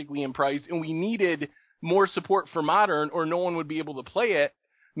drastically in price, and we needed more support for Modern, or no one would be able to play it.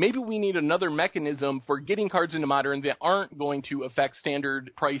 Maybe we need another mechanism for getting cards into Modern that aren't going to affect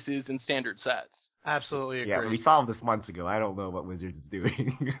Standard prices and Standard sets. Absolutely agree. Yeah, we solved this months ago. I don't know what Wizards is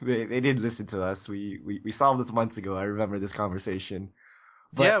doing. they didn't listen to us. We solved this months ago. I remember this conversation.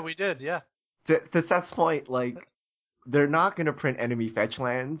 But yeah, we did, yeah. To Seth's point, like, they're not going to print enemy fetch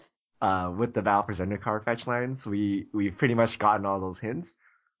lands with the Val Presenter card fetch lands. We've pretty much gotten all those hints.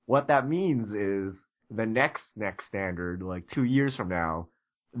 what that means is the next standard, like 2 years from now,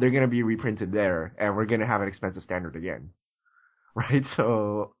 they're going to be reprinted there, and we're going to have an expensive standard again. Right?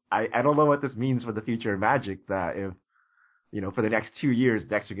 So I don't know what this means for the future of Magic, that if, for the next 2 years,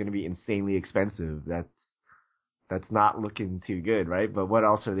 decks are going to be insanely expensive. That's not looking too good, right? But what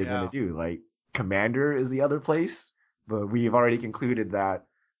else are they going to do? Like, Commander is the other place, but we've already concluded that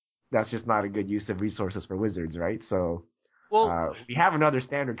that's just not a good use of resources for Wizards, right? So, we have another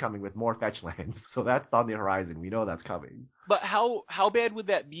standard coming with more fetch lands, so that's on the horizon. We know that's coming. But how bad would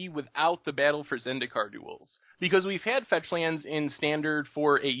that be without the Battle for Zendikar duels? Because we've had fetch lands in Standard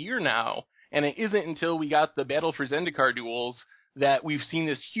for a year now, and it isn't until we got the Battle for Zendikar duels that we've seen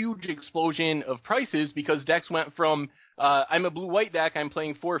this huge explosion of prices, because decks went from, I'm a blue-white deck, I'm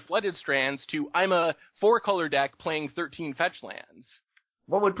playing 4 Flooded Strands, to I'm a 4-color deck playing 13 fetch lands.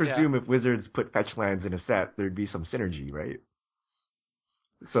 One would presume if Wizards put fetch lands in a set, there'd be some synergy, right?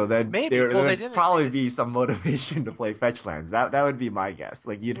 So then there'd probably be some motivation to play fetch lands. That would be my guess.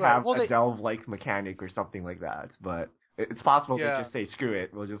 Like, you'd have a delve-like mechanic or something like that. But it's possible they just say, screw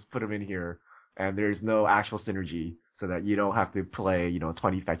it, we'll just put them in here, and there's no actual synergy, so that you don't have to play,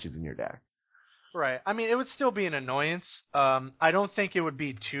 20 fetches in your deck. Right. I mean, it would still be an annoyance. I don't think it would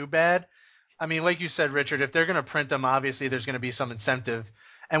be too bad. I mean, like you said, Richard, if they're going to print them, obviously there's going to be some incentive.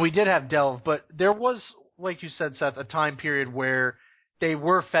 And we did have Delve, but there was, like you said, Seth, a time period where they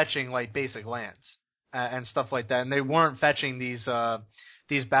were fetching, like, basic lands and stuff like that, and they weren't fetching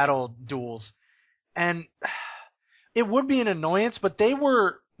these battle duels. And it would be an annoyance, but they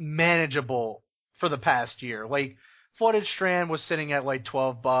were manageable for the past year. Like, Flooded Strand was sitting at, like,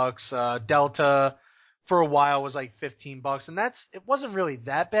 $12. Delta, for a while, was, like, $15. And it wasn't really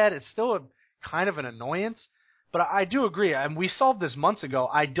that bad. It's still kind of an annoyance. But I do agree, and we solved this months ago.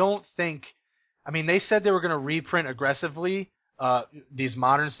 I don't think, I mean, they said they were going to reprint aggressively these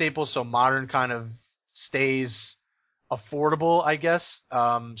Modern staples, so Modern kind of stays affordable, I guess,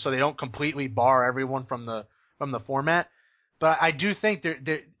 so they don't completely bar everyone from the format. But I do think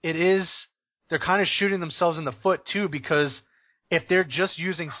they're kind of shooting themselves in the foot too, because if they're just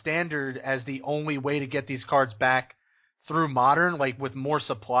using Standard as the only way to get these cards back through Modern, like with more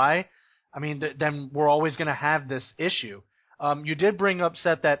supply, I mean, then we're always going to have this issue. You did bring up,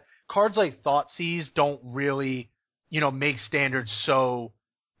 Seth, that cards like Thoughtseize don't really, make Standard so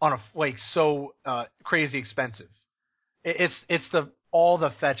crazy expensive. It's all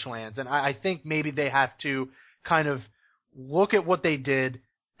the fetch lands, and I think maybe they have to kind of look at what they did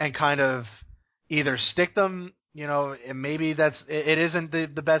and kind of either stick them, and maybe it isn't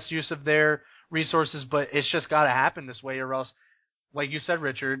the best use of their resources, but it's just got to happen this way, or else, like you said,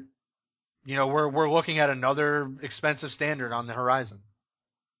 Richard, we're looking at another expensive Standard on the horizon.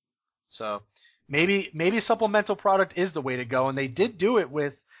 So maybe supplemental product is the way to go, and they did do it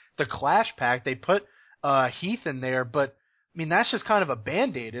with the Clash pack. They put Heath in there, but I mean that's just kind of a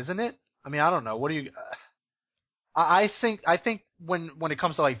Band-Aid, isn't it? I mean, I don't know. What do you? I think when it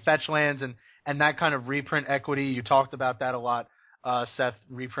comes to like fetch lands and that kind of reprint equity, you talked about that a lot, Seth.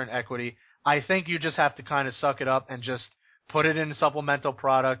 Reprint equity. I think you just have to kind of suck it up and just put it in a supplemental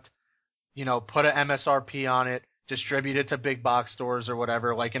product. Put an MSRP on it, distribute it to big box stores or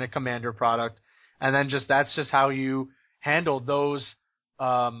whatever, like in a Commander product, and then that's just how you handle those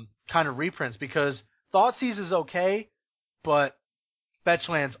kind of reprints, because Thoughtseize is okay, but fetch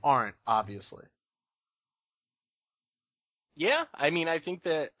lands aren't, obviously. Yeah, I mean, I think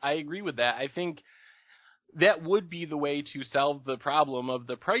that I agree with that. I think that would be the way to solve the problem of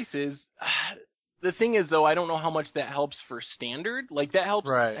the prices. The thing is, though, I don't know how much that helps for Standard. Like, that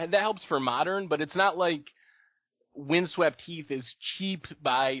helps for Modern, but it's not like Windswept Heath is cheap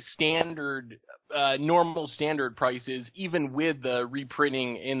by Standard, normal Standard prices, even with the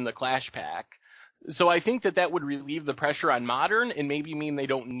reprinting in the Clash pack. So I think that would relieve the pressure on Modern and maybe mean they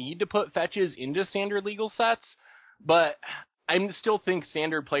don't need to put fetches into Standard legal sets. But I still think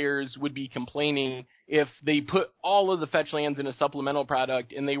Standard players would be complaining if they put all of the fetch lands in a supplemental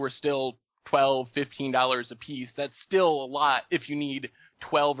product and they were still $12, $15 a piece. That's still a lot if you need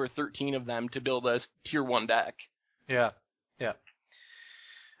 12 or 13 of them to build a tier 1 deck. Yeah.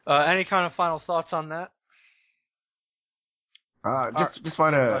 Any kind of final thoughts on that? Just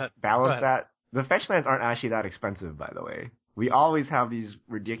want to balance that. The fetch lands aren't actually that expensive, by the way. We always have these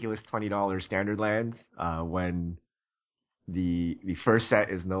ridiculous $20 Standard lands when the first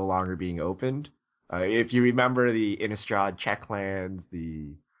set is no longer being opened. If you remember the Innistrad check lands,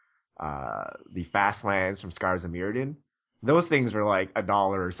 the fast lands from Scars of Mirrodin, those things were like $1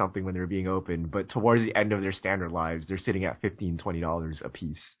 or something when they were being opened, but towards the end of their Standard lives, they're sitting at $15, $20 a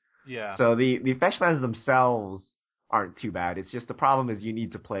piece. Yeah. So the fetch lands themselves aren't too bad. It's just the problem is you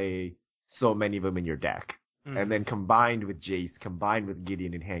need to play so many of them in your deck. And then combined with Jace, combined with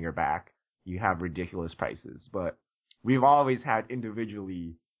Gideon and Hangerback, you have ridiculous prices. But we've always had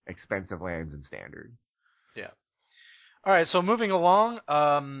individually expensive lands in Standard. Yeah. All right, so moving along,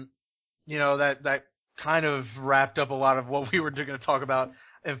 that kind of wrapped up a lot of what we were going to talk about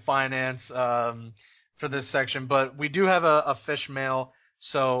in finance for this section. But we do have a fish mail,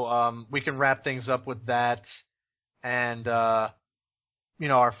 so we can wrap things up with that and,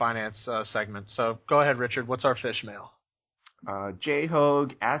 our finance segment. So go ahead, Richard. What's our fish mail?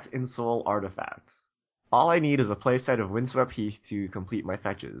 J-Hogue at Insole Artifacts. All I need is a playset of Windswept Heath to complete my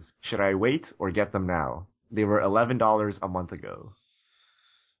fetches. Should I wait or get them now? They were $11 a month ago.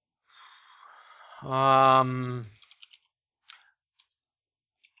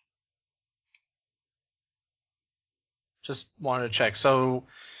 Just wanted to check. So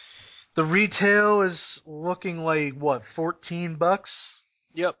the retail is looking like what, $14?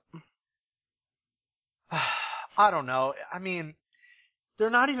 Yep. I don't know. I mean, they're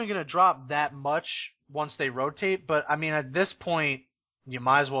not even going to drop that much once they rotate, but I mean, at this point, you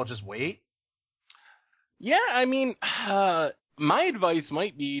might as well just wait. Yeah, I mean, my advice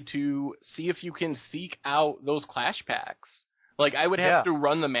might be to see if you can seek out those Clash packs. Like, I would have to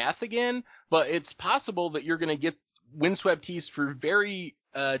run the math again, but it's possible that you're going to get Windswept Heath for very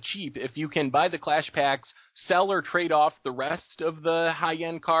cheap if you can buy the Clash packs, sell or trade off the rest of the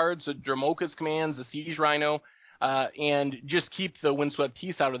high-end cards, the Dromoka's Commands, the Siege Rhino, and just keep the Windswept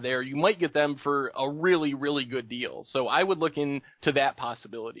Heath out of there. You might get them for a really, really good deal. So I would look into that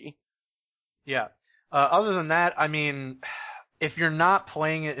possibility. Yeah. Other than that, I mean, if you're not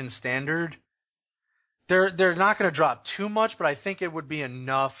playing it in Standard, they're not going to drop too much, but I think it would be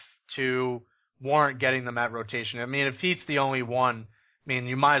enough to warrant getting them at rotation. I mean, if Heath's the only one, I mean,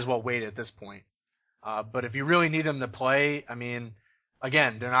 you might as well wait at this point. But if you really need them to play, I mean,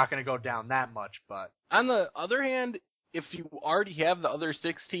 again, they're not going to go down that much. But on the other hand, if you already have the other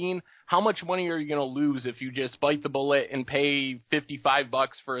 16, how much money are you going to lose if you just bite the bullet and pay $55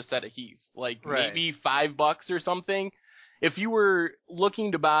 for a set of Heaths? Like, maybe $5 or something? If you were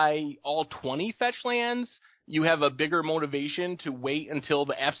looking to buy all 20 fetch lands, you have a bigger motivation to wait until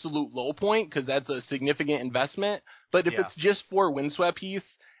the absolute low point, because that's a significant investment. But if it's just 4 Windswept Heaths,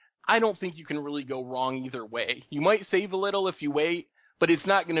 I don't think you can really go wrong either way. You might save a little if you wait, but it's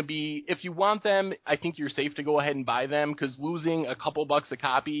not going to be, if you want them, I think you're safe to go ahead and buy them, because losing a couple bucks a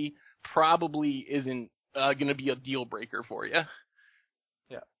copy probably isn't going to be a deal breaker for you.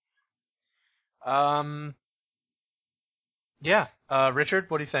 Yeah. Richard,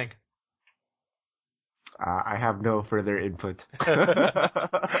 what do you think? I have no further input. I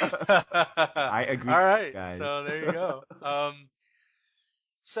agree. All right, guys. So there you go.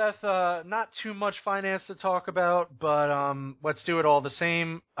 Seth, not too much finance to talk about, but let's do it all the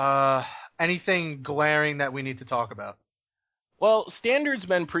same. Anything glaring that we need to talk about? Well, Standard's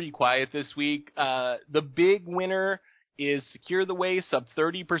been pretty quiet this week. The big winner is Secure the Waste, up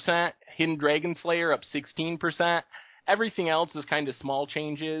 30%, Hidden Dragon Slayer, up 16%. Everything else is kind of small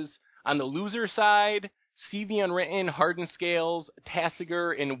changes. On the loser side, See the Unwritten, Hardened Scales,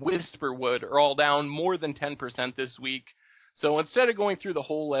 Tasigur, and Whisperwood are all down more than 10% this week. So instead of going through the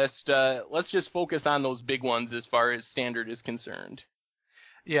whole list, let's just focus on those big ones as far as Standard is concerned.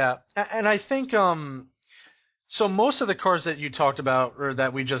 Yeah, and I think so most of the cards that you talked about, or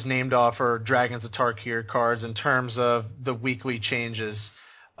that we just named off, are Dragons of Tarkir cards in terms of the weekly changes.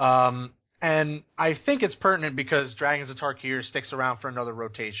 And I think it's pertinent because Dragons of Tarkir sticks around for another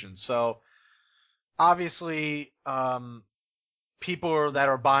rotation. So obviously, people that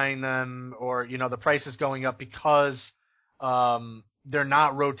are buying them, or the price is going up because they're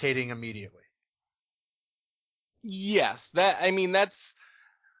not rotating immediately. Yes,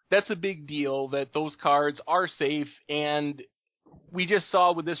 that's a big deal, that those cards are safe, and we just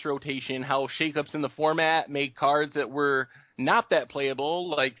saw with this rotation how shakeups in the format make cards that were not that playable,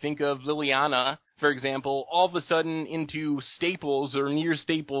 like think of Liliana, for example, all of a sudden into staples or near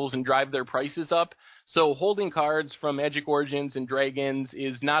staples and drive their prices up. So holding cards from Magic Origins and Dragons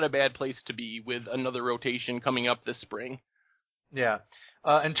is not a bad place to be with another rotation coming up this spring. Yeah.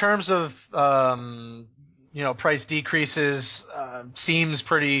 In terms of, price decreases, seems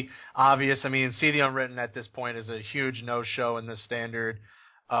pretty obvious. I mean, See the Unwritten at this point is a huge no-show in this Standard.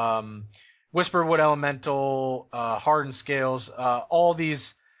 Whisperwood Elemental, Hardened Scales, all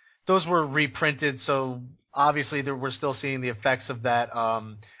these, those were reprinted, so obviously we're still seeing the effects of that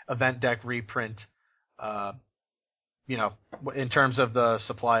event deck reprint, in terms of the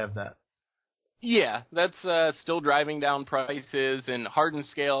supply of that. Yeah, that's still driving down prices, and Hardened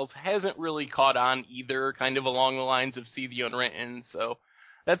Scales hasn't really caught on either, kind of along the lines of See the Unwritten, so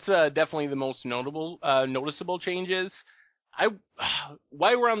that's definitely the most noticeable changes.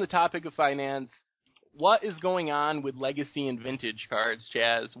 While we're on the topic of finance, what is going on with legacy and vintage cards,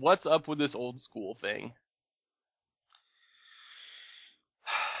 Chaz? What's up with this old school thing?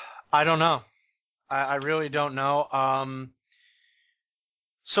 I don't know. I really don't know.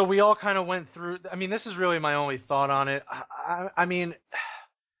 So we all kind of went through. I mean, this is really my only thought on it. I mean,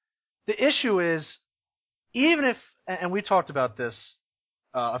 the issue is, even if, and we talked about this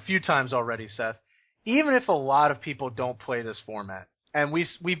a few times already, Seth, even if a lot of people don't play this format, and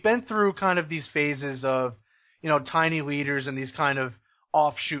we've been through kind of these phases of, tiny leaders and these kind of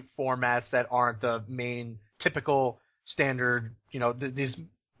offshoot formats that aren't the main typical standard,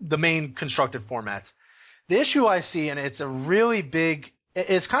 the main constructed formats. The issue I see, and it's a really big,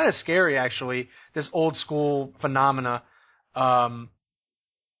 it's kind of scary actually, this old school phenomena.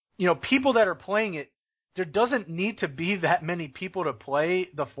 People that are playing it, there doesn't need to be that many people to play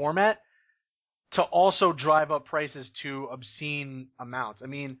the format to also drive up prices to obscene amounts. I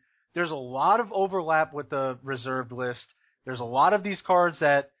mean, there's a lot of overlap with the reserved list. There's a lot of these cards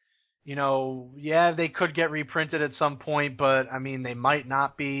that, they could get reprinted at some point, but I mean, they might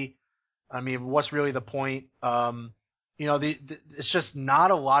not be. I mean, what's really the point? It's just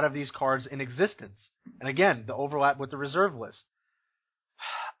not a lot of these cards in existence. And again, the overlap with the reserve list.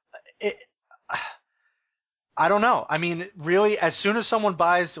 I don't know. I mean, really, as soon as someone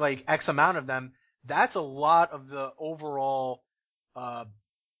buys like X amount of them, that's a lot of the overall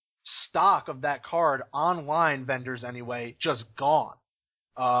stock of that card, online vendors anyway, just gone.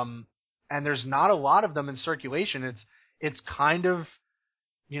 And there's not a lot of them in circulation. It's kind of,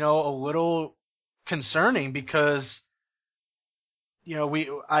 a little concerning because,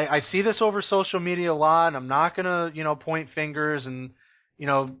 I see this over social media a lot, and I'm not gonna, point fingers and,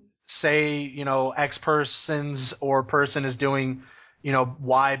 say, X person's or person is doing,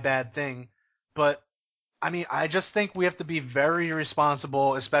 Y bad thing. But, I mean, I just think we have to be very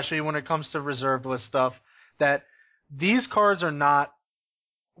responsible, especially when it comes to reserved list stuff, that these cards are not,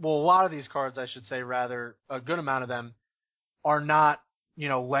 well, a lot of these cards, I should say, rather, a good amount of them are not,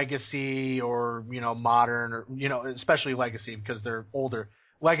 legacy or, modern or, especially legacy because they're older,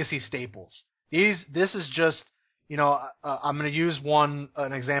 legacy staples. This is just, I'm going to use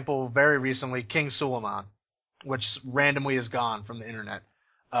an example very recently, King Suleiman, which randomly is gone from the internet,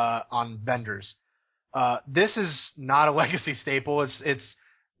 on vendors. This is not a legacy staple. It's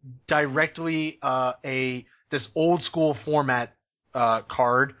directly, this old school format,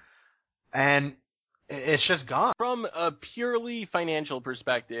 card, and it's just gone. From a purely financial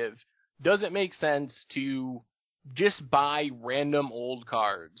perspective, does it make sense to just buy random old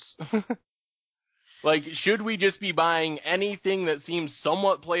cards? Like, should we just be buying anything that seems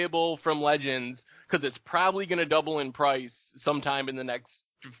somewhat playable from Legends because it's probably going to double in price sometime in the next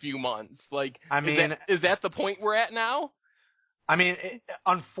few months? Like, I mean, is that the point we're at now? I mean,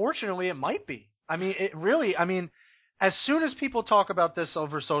 unfortunately, it might be. I mean, as soon as people talk about this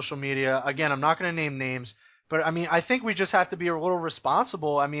over social media, again, I'm not going to name names, but I mean, I think we just have to be a little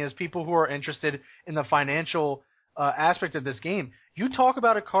responsible. I mean, as people who are interested in the financial aspect of this game, you talk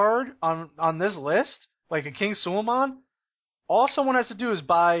about a card on this list, like a King Suleiman, all someone has to do is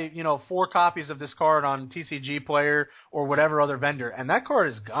buy, 4 copies of this card on TCG Player or whatever other vendor, and that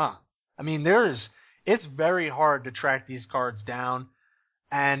card is gone. I mean, it's very hard to track these cards down.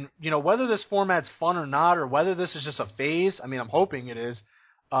 And, whether this format's fun or not, or whether this is just a phase, I mean, I'm hoping it is,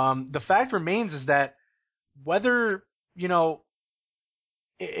 the fact remains is that whether,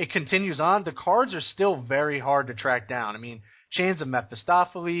 it continues on, the cards are still very hard to track down. I mean, Chains of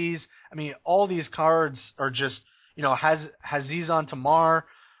Mephistopheles, I mean, all these cards are just, Hazizon Tamar,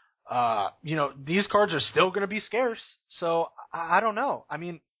 these cards are still going to be scarce. So, I don't know. I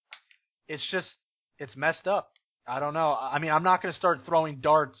mean, it's messed up. I don't know. I mean, I'm not going to start throwing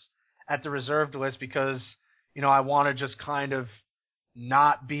darts at the reserved list because, I want to just kind of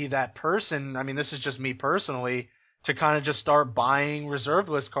not be that person. I mean, this is just me personally, to kind of just start buying reserved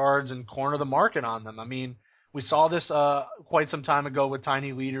list cards and corner the market on them. I mean, we saw this quite some time ago with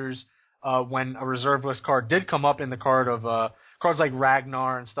Tiny Leaders when a reserved list card did come up in the card of cards like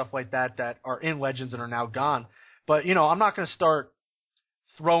Ragnar and stuff like that are in Legends and are now gone. But, I'm not going to start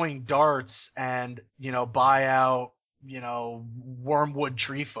throwing darts and, buy out, Wormwood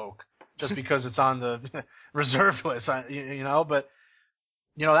Tree Folk just because it's on the reserve list, but,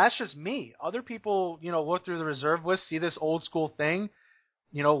 that's just me. Other people, look through the reserve list, see this old school thing,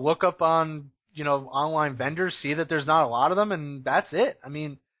 look up on, online vendors, see that there's not a lot of them, and that's it. I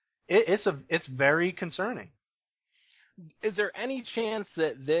mean, it's very concerning. Is there any chance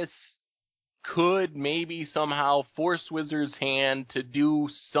that this could maybe somehow force Wizards' hand to do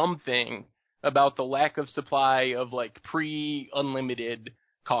something about the lack of supply of like pre-unlimited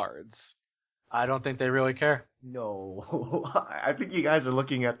cards? I don't think they really care. No, I think you guys are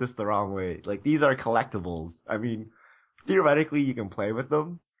looking at this the wrong way. Like, these are collectibles. I mean, theoretically you can play with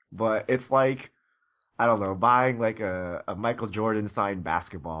them, but it's like, I don't know, buying like a Michael Jordan signed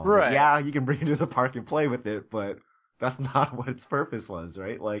basketball. Right. Like, yeah, you can bring it to the park and play with it, but that's not what its purpose was,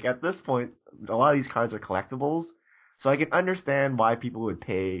 right? Like, at this point, a lot of these cards are collectibles, so I can understand why people would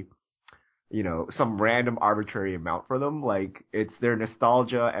pay, you know, some random arbitrary amount for them. Like, it's their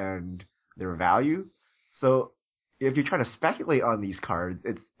nostalgia and their value. So if you're trying to speculate on these cards,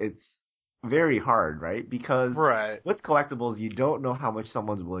 it's very hard, right? Because with collectibles, you don't know how much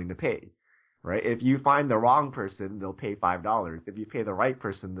someone's willing to pay, right? If you find the wrong person, they'll pay $5. If you pay the right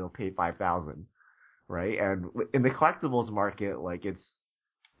person, they'll pay $5,000, right? And in the collectibles market, like it's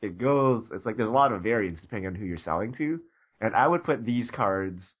like there's a lot of variance depending on who you're selling to. And I would put these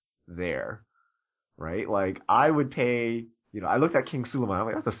cards there, right? Like, I would pay, you know, I looked at King Suleiman, I'm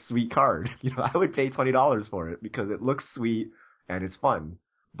like, that's a sweet card. You know, I would pay $20 for it because it looks sweet and it's fun.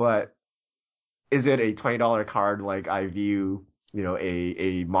 But is it a $20 card like I view, you know,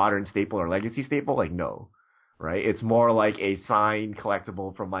 a modern staple or legacy staple? Like, no, right? It's more like a signed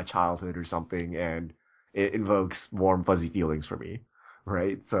collectible from my childhood or something, and it invokes warm, fuzzy feelings for me,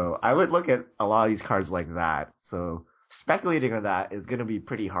 right? So I would look at a lot of these cards like that. So speculating on that is going to be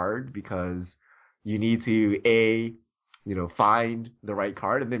pretty hard because you need to, A, you know, find the right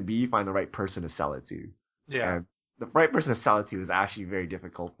card, and then B, find the right person to sell it to. Yeah. And the right person to sell it to is actually very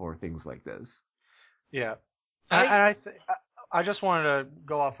difficult for things like this. Yeah. I just wanted to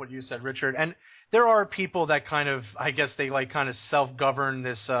go off what you said, Richard. And there are people that kind of, I guess they like kind of self-govern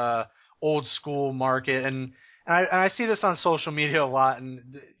this old school market. And I see this on social media a lot.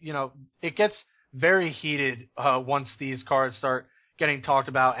 And, you know, it gets very heated once these cards start getting talked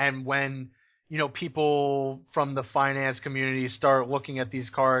about, and when, you know, people from the finance community start looking at these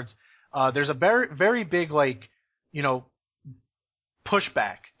cards, there's a very, very big, like, you know,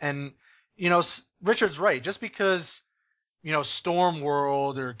 pushback. And, you know, Richard's right. Just because, you know, Storm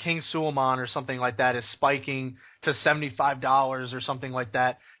World or King Suleiman or something like that is spiking to $75 or something like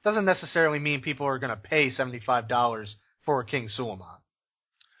that, doesn't necessarily mean people are going to pay $75 for a King Suleiman.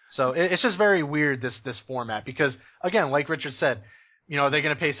 So it's just very weird, this format, because, again, like Richard said, you know, are they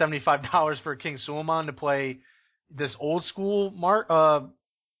going to pay $75 for King Suleiman to play this old school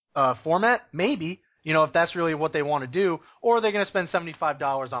format? Maybe, you know, if that's really what they want to do. Or are they going to spend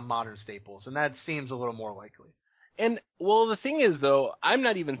 $75 on modern staples? And that seems a little more likely. And, well, the thing is, though, I'm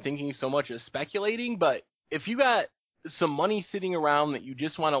not even thinking so much as speculating, but if you got some money sitting around that you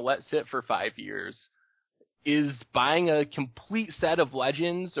just want to let sit for 5 years, is buying a complete set of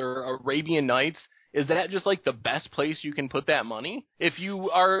Legends or Arabian Nights, is that just like the best place you can put that money? If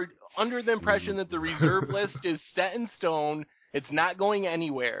you are under the impression that the reserve list is set in stone, it's not going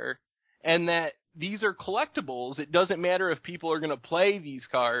anywhere, and that these are collectibles, it doesn't matter if people are going to play these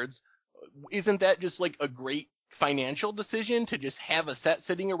cards, isn't that just like a great financial decision to just have a set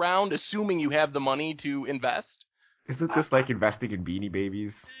sitting around, assuming you have the money to invest? Isn't this like investing in Beanie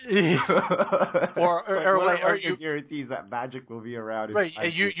Babies? or what are your guarantees that Magic will be around? Right.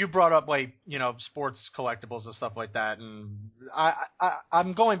 You brought up, like, you know, sports collectibles and stuff like that, and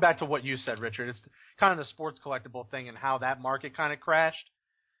I'm going back to what you said, Richard. It's kind of the sports collectible thing and how that market kind of crashed.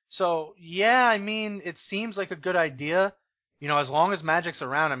 So yeah, I mean, it seems like a good idea. You know, as long as Magic's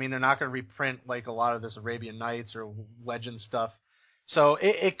around, I mean, they're not going to reprint like a lot of this Arabian Nights or Legend stuff. So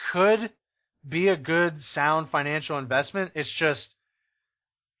it could be a good, sound financial investment. It's just,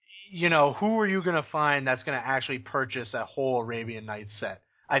 you know, who are you going to find that's going to actually purchase a whole Arabian Nights set?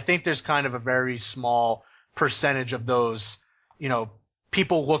 I think there's kind of a very small percentage of those, you know,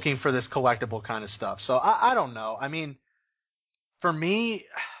 people looking for this collectible kind of stuff. So I don't know. I mean, for me,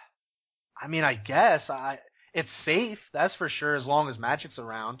 I mean, I guess it's safe, that's for sure, as long as Magic's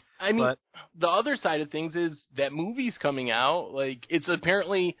around. I mean, the other side of things is that movie's coming out. Like, it's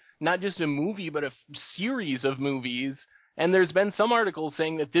apparently not just a movie, but a series of movies. And there's been some articles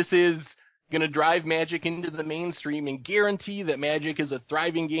saying that this is going to drive Magic into the mainstream and guarantee that Magic is a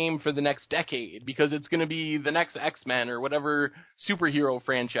thriving game for the next decade because it's going to be the next X-Men or whatever superhero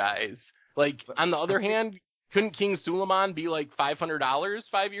franchise. Like, on the other hand, couldn't King Suleiman be like $500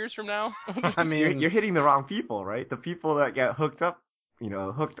 5 years from now? I mean, you're hitting the wrong people, right? The people that get hooked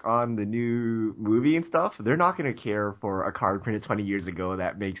on the new movie and stuff, they're not going to care for a card printed 20 years ago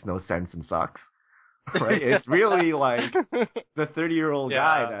that makes no sense and sucks, right? It's really like the 30-year-old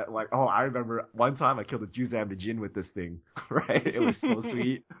guy that like, oh, I remember one time I killed a Juzam the Jin with this thing, right? It was so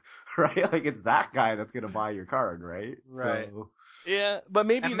sweet, right? Like it's that guy that's gonna buy your card, right? Right. So, yeah, but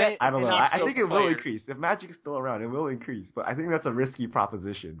maybe that. I don't know. I think it will increase if Magic's still around. It will increase, but I think that's a risky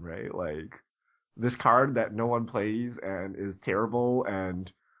proposition, right? Like this card that no one plays and is terrible,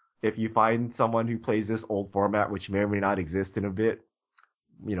 and if you find someone who plays this old format, which may or may not exist in a bit,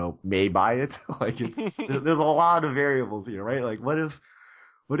 may buy it. Like there's a lot of variables here, right? Like what if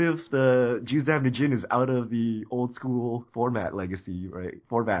the Juzam the Jin is out of the old school format legacy, right?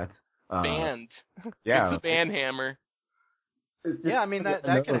 Format. Banned. Yeah. It's a ban hammer. Yeah, I mean that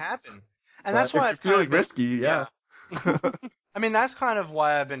can happen. And that's why it's really risky, yeah. I mean, that's kind of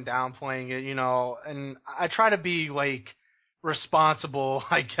why I've been downplaying it, and I try to be like responsible,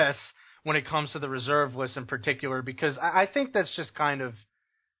 I guess, when it comes to the reserve list in particular, because I think that's just kind of,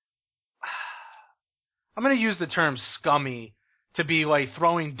 I'm going to use the term scummy to be like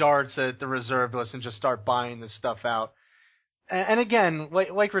throwing darts at the reserve list and just start buying this stuff out. And again,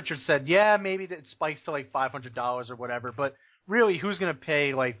 like Richard said, yeah, maybe it spikes to like $500 or whatever, but really, who's going to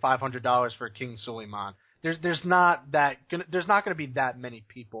pay like $500 for King Suleiman? There's not going to be that many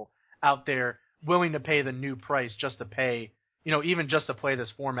people out there willing to pay the new price just to pay, even just to play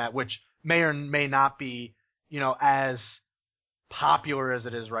this format, which may or may not be, as popular as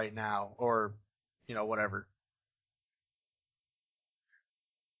it is right now, or whatever.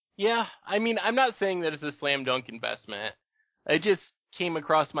 Yeah, I mean, I'm not saying that it's a slam dunk investment. It just came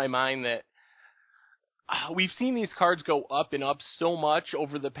across my mind that we've seen these cards go up and up so much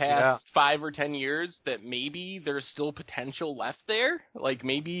over the past 5 or 10 years that maybe there's still potential left there. Like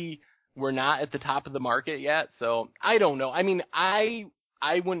maybe we're not at the top of the market yet. So I don't know. I mean, I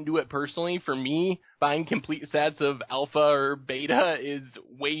wouldn't do it personally. For me, buying complete sets of alpha or beta is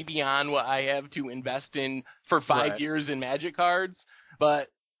way beyond what I have to invest in for 5 years in Magic cards. But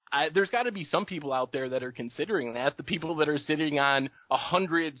there's got to be some people out there that are considering that. The people that are sitting on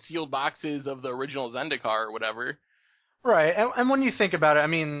 100 sealed boxes of the original Zendikar or whatever. Right. And when you think about it, I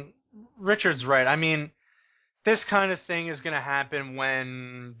mean, Richard's right. I mean, this kind of thing is going to happen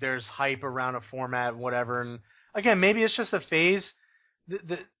when there's hype around a format, whatever. And again, maybe it's just a phase.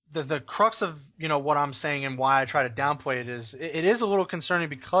 The crux of, what I'm saying and why I try to downplay it is a little concerning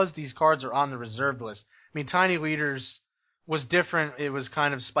because these cards are on the reserved list. I mean, Tiny Leaders was different. It was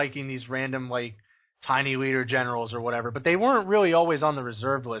kind of spiking these random, like, tiny leader generals or whatever, but they weren't really always on the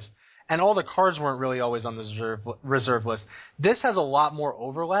reserve list, and all the cards weren't really always on the reserve list. This has a lot more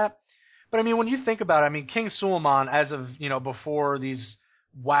overlap, but I mean, when you think about it, I mean, King Suleiman, as of, before these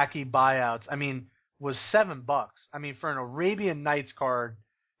wacky buyouts, I mean, was $7. I mean, for an Arabian Nights card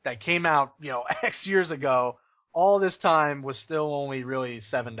that came out, X years ago, all this time was still only really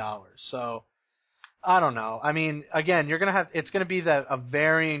 $7. So, I don't know. I mean, again, it's going to be a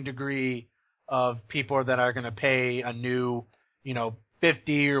varying degree of people that are going to pay a new,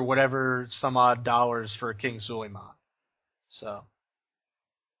 50 or whatever some odd dollars for King Suleiman. So,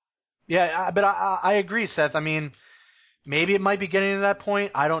 yeah, but I agree, Seth. I mean, maybe it might be getting to that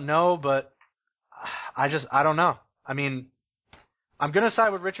point. I don't know, but I don't know. I mean, I'm going to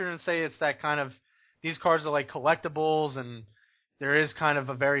side with Richard and say it's that kind of, these cards are like collectibles, and there is kind of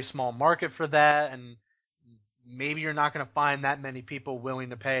a very small market for that, and maybe you're not going to find that many people willing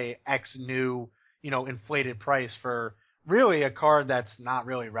to pay X new, inflated price for really a card that's not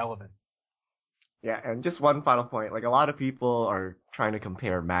really relevant. Yeah, and just one final point. Like, a lot of people are trying to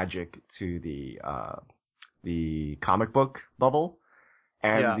compare Magic to the comic book bubble.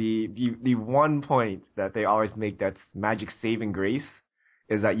 And the one point that they always make that's Magic's saving grace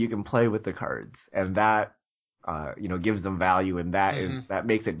is that you can play with the cards. And that, gives them value, and that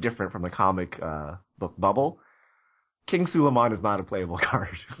makes it different from the comic book bubble. King Suleiman is not a playable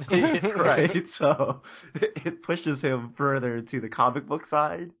card. Right? So it pushes him further to the comic book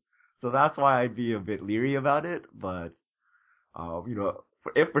side. So that's why I'd be a bit leery about it. But,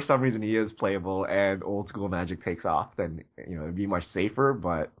 if for some reason he is playable and old school Magic takes off, then, it'd be much safer.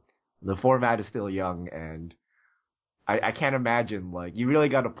 But the format is still young, and I can't imagine, like, you really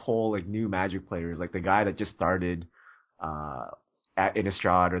got to pull, like, new Magic players, like the guy that just started at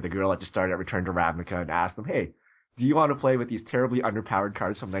Innistrad, or the girl that just started at Return to Ravnica, and ask them, hey, do you want to play with these terribly underpowered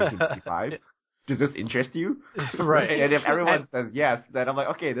cards from 1955? Does this interest you? Right. And if everyone says yes, then I'm like,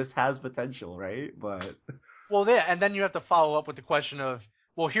 okay, this has potential, right? But well, yeah, and then you have to follow up with the question of,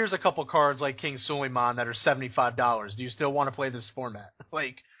 well, here's a couple cards like King Suleiman that are $75. Do you still want to play this format?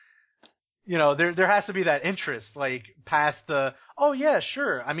 Like, there has to be that interest, like, past the, oh, yeah,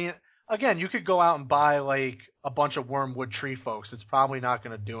 sure. I mean, again, you could go out and buy, like, a bunch of Wormwood Tree Folks. It's probably not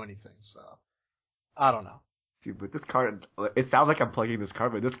going to do anything, so. I don't know. Dude, but this card, it sounds like I'm plugging this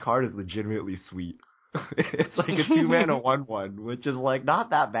card, but this card is legitimately sweet. It's like a 2-mana 1/1, which is like not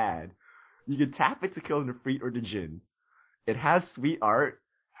that bad. You can tap it to kill Nefrit or Djinn. It has sweet art,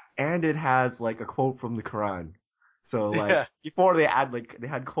 and it has like a quote from the Quran. So like before they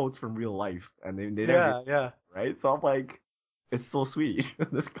had quotes from real life, and they never right. So I'm like, it's so sweet.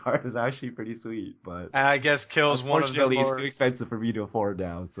 This card is actually pretty sweet, but and I guess kills one of the more... it's too expensive for me to afford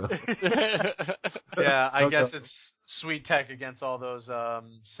now. So yeah, I guess it's sweet tech against all those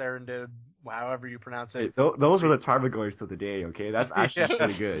Serendib, however you pronounce it. Hey, those are the Tarmogoyfs of the day. Okay, that's actually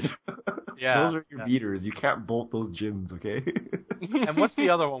pretty good. Yeah, those are your beaters. You can't bolt those gyms. Okay. And what's the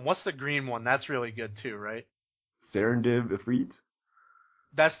other one? What's the green one? That's really good too, right? Serendib Ifrit.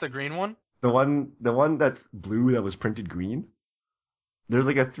 That's the green one. The one that's blue that was printed green. There's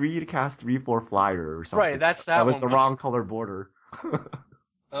like a 3 to cast 3/4 flyer or something. Right, that's that one. That was the wrong color border.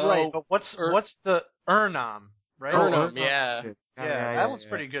 Right, but what's the Urnam, right? Urnam, yeah. Yeah, that one's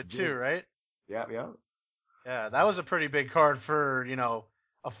pretty good too, right? Yeah. Yeah, that was a pretty big card for,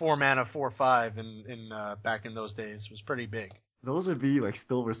 a 4-mana 4/5 in back in those days. It was pretty big. Those would be like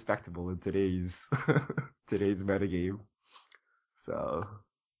still respectable in today's metagame. So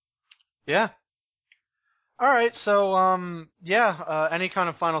yeah. All right, so any kind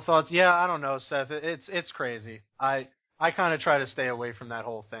of final thoughts? Yeah, I don't know, Seth. It's crazy. I kind of try to stay away from that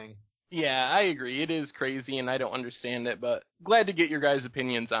whole thing. Yeah, I agree. It is crazy, and I don't understand it, but glad to get your guys'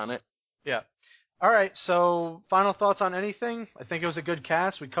 opinions on it. Yeah. All right, so final thoughts on anything? I think it was a good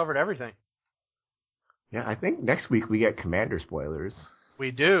cast. We covered everything. Yeah, I think next week we get Commander spoilers. We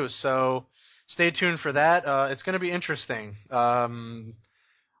do, so stay tuned for that. It's going to be interesting.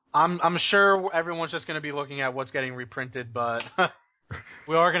 I'm sure everyone's just going to be looking at what's getting reprinted, but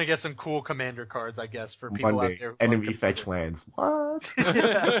we are going to get some cool Commander cards, I guess, for people Monday, out there. Enemy fetch lands. What?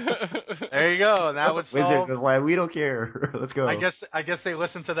 There you go. And that would solve... Wizards is like, we don't care. Let's go. I guess they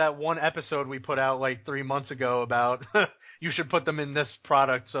listened to that one episode we put out like 3 months ago about you should put them in this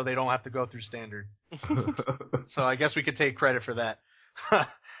product so they don't have to go through Standard. So I guess we could take credit for that.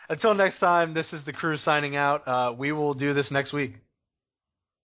 Until next time, this is the crew signing out. We will do this next week.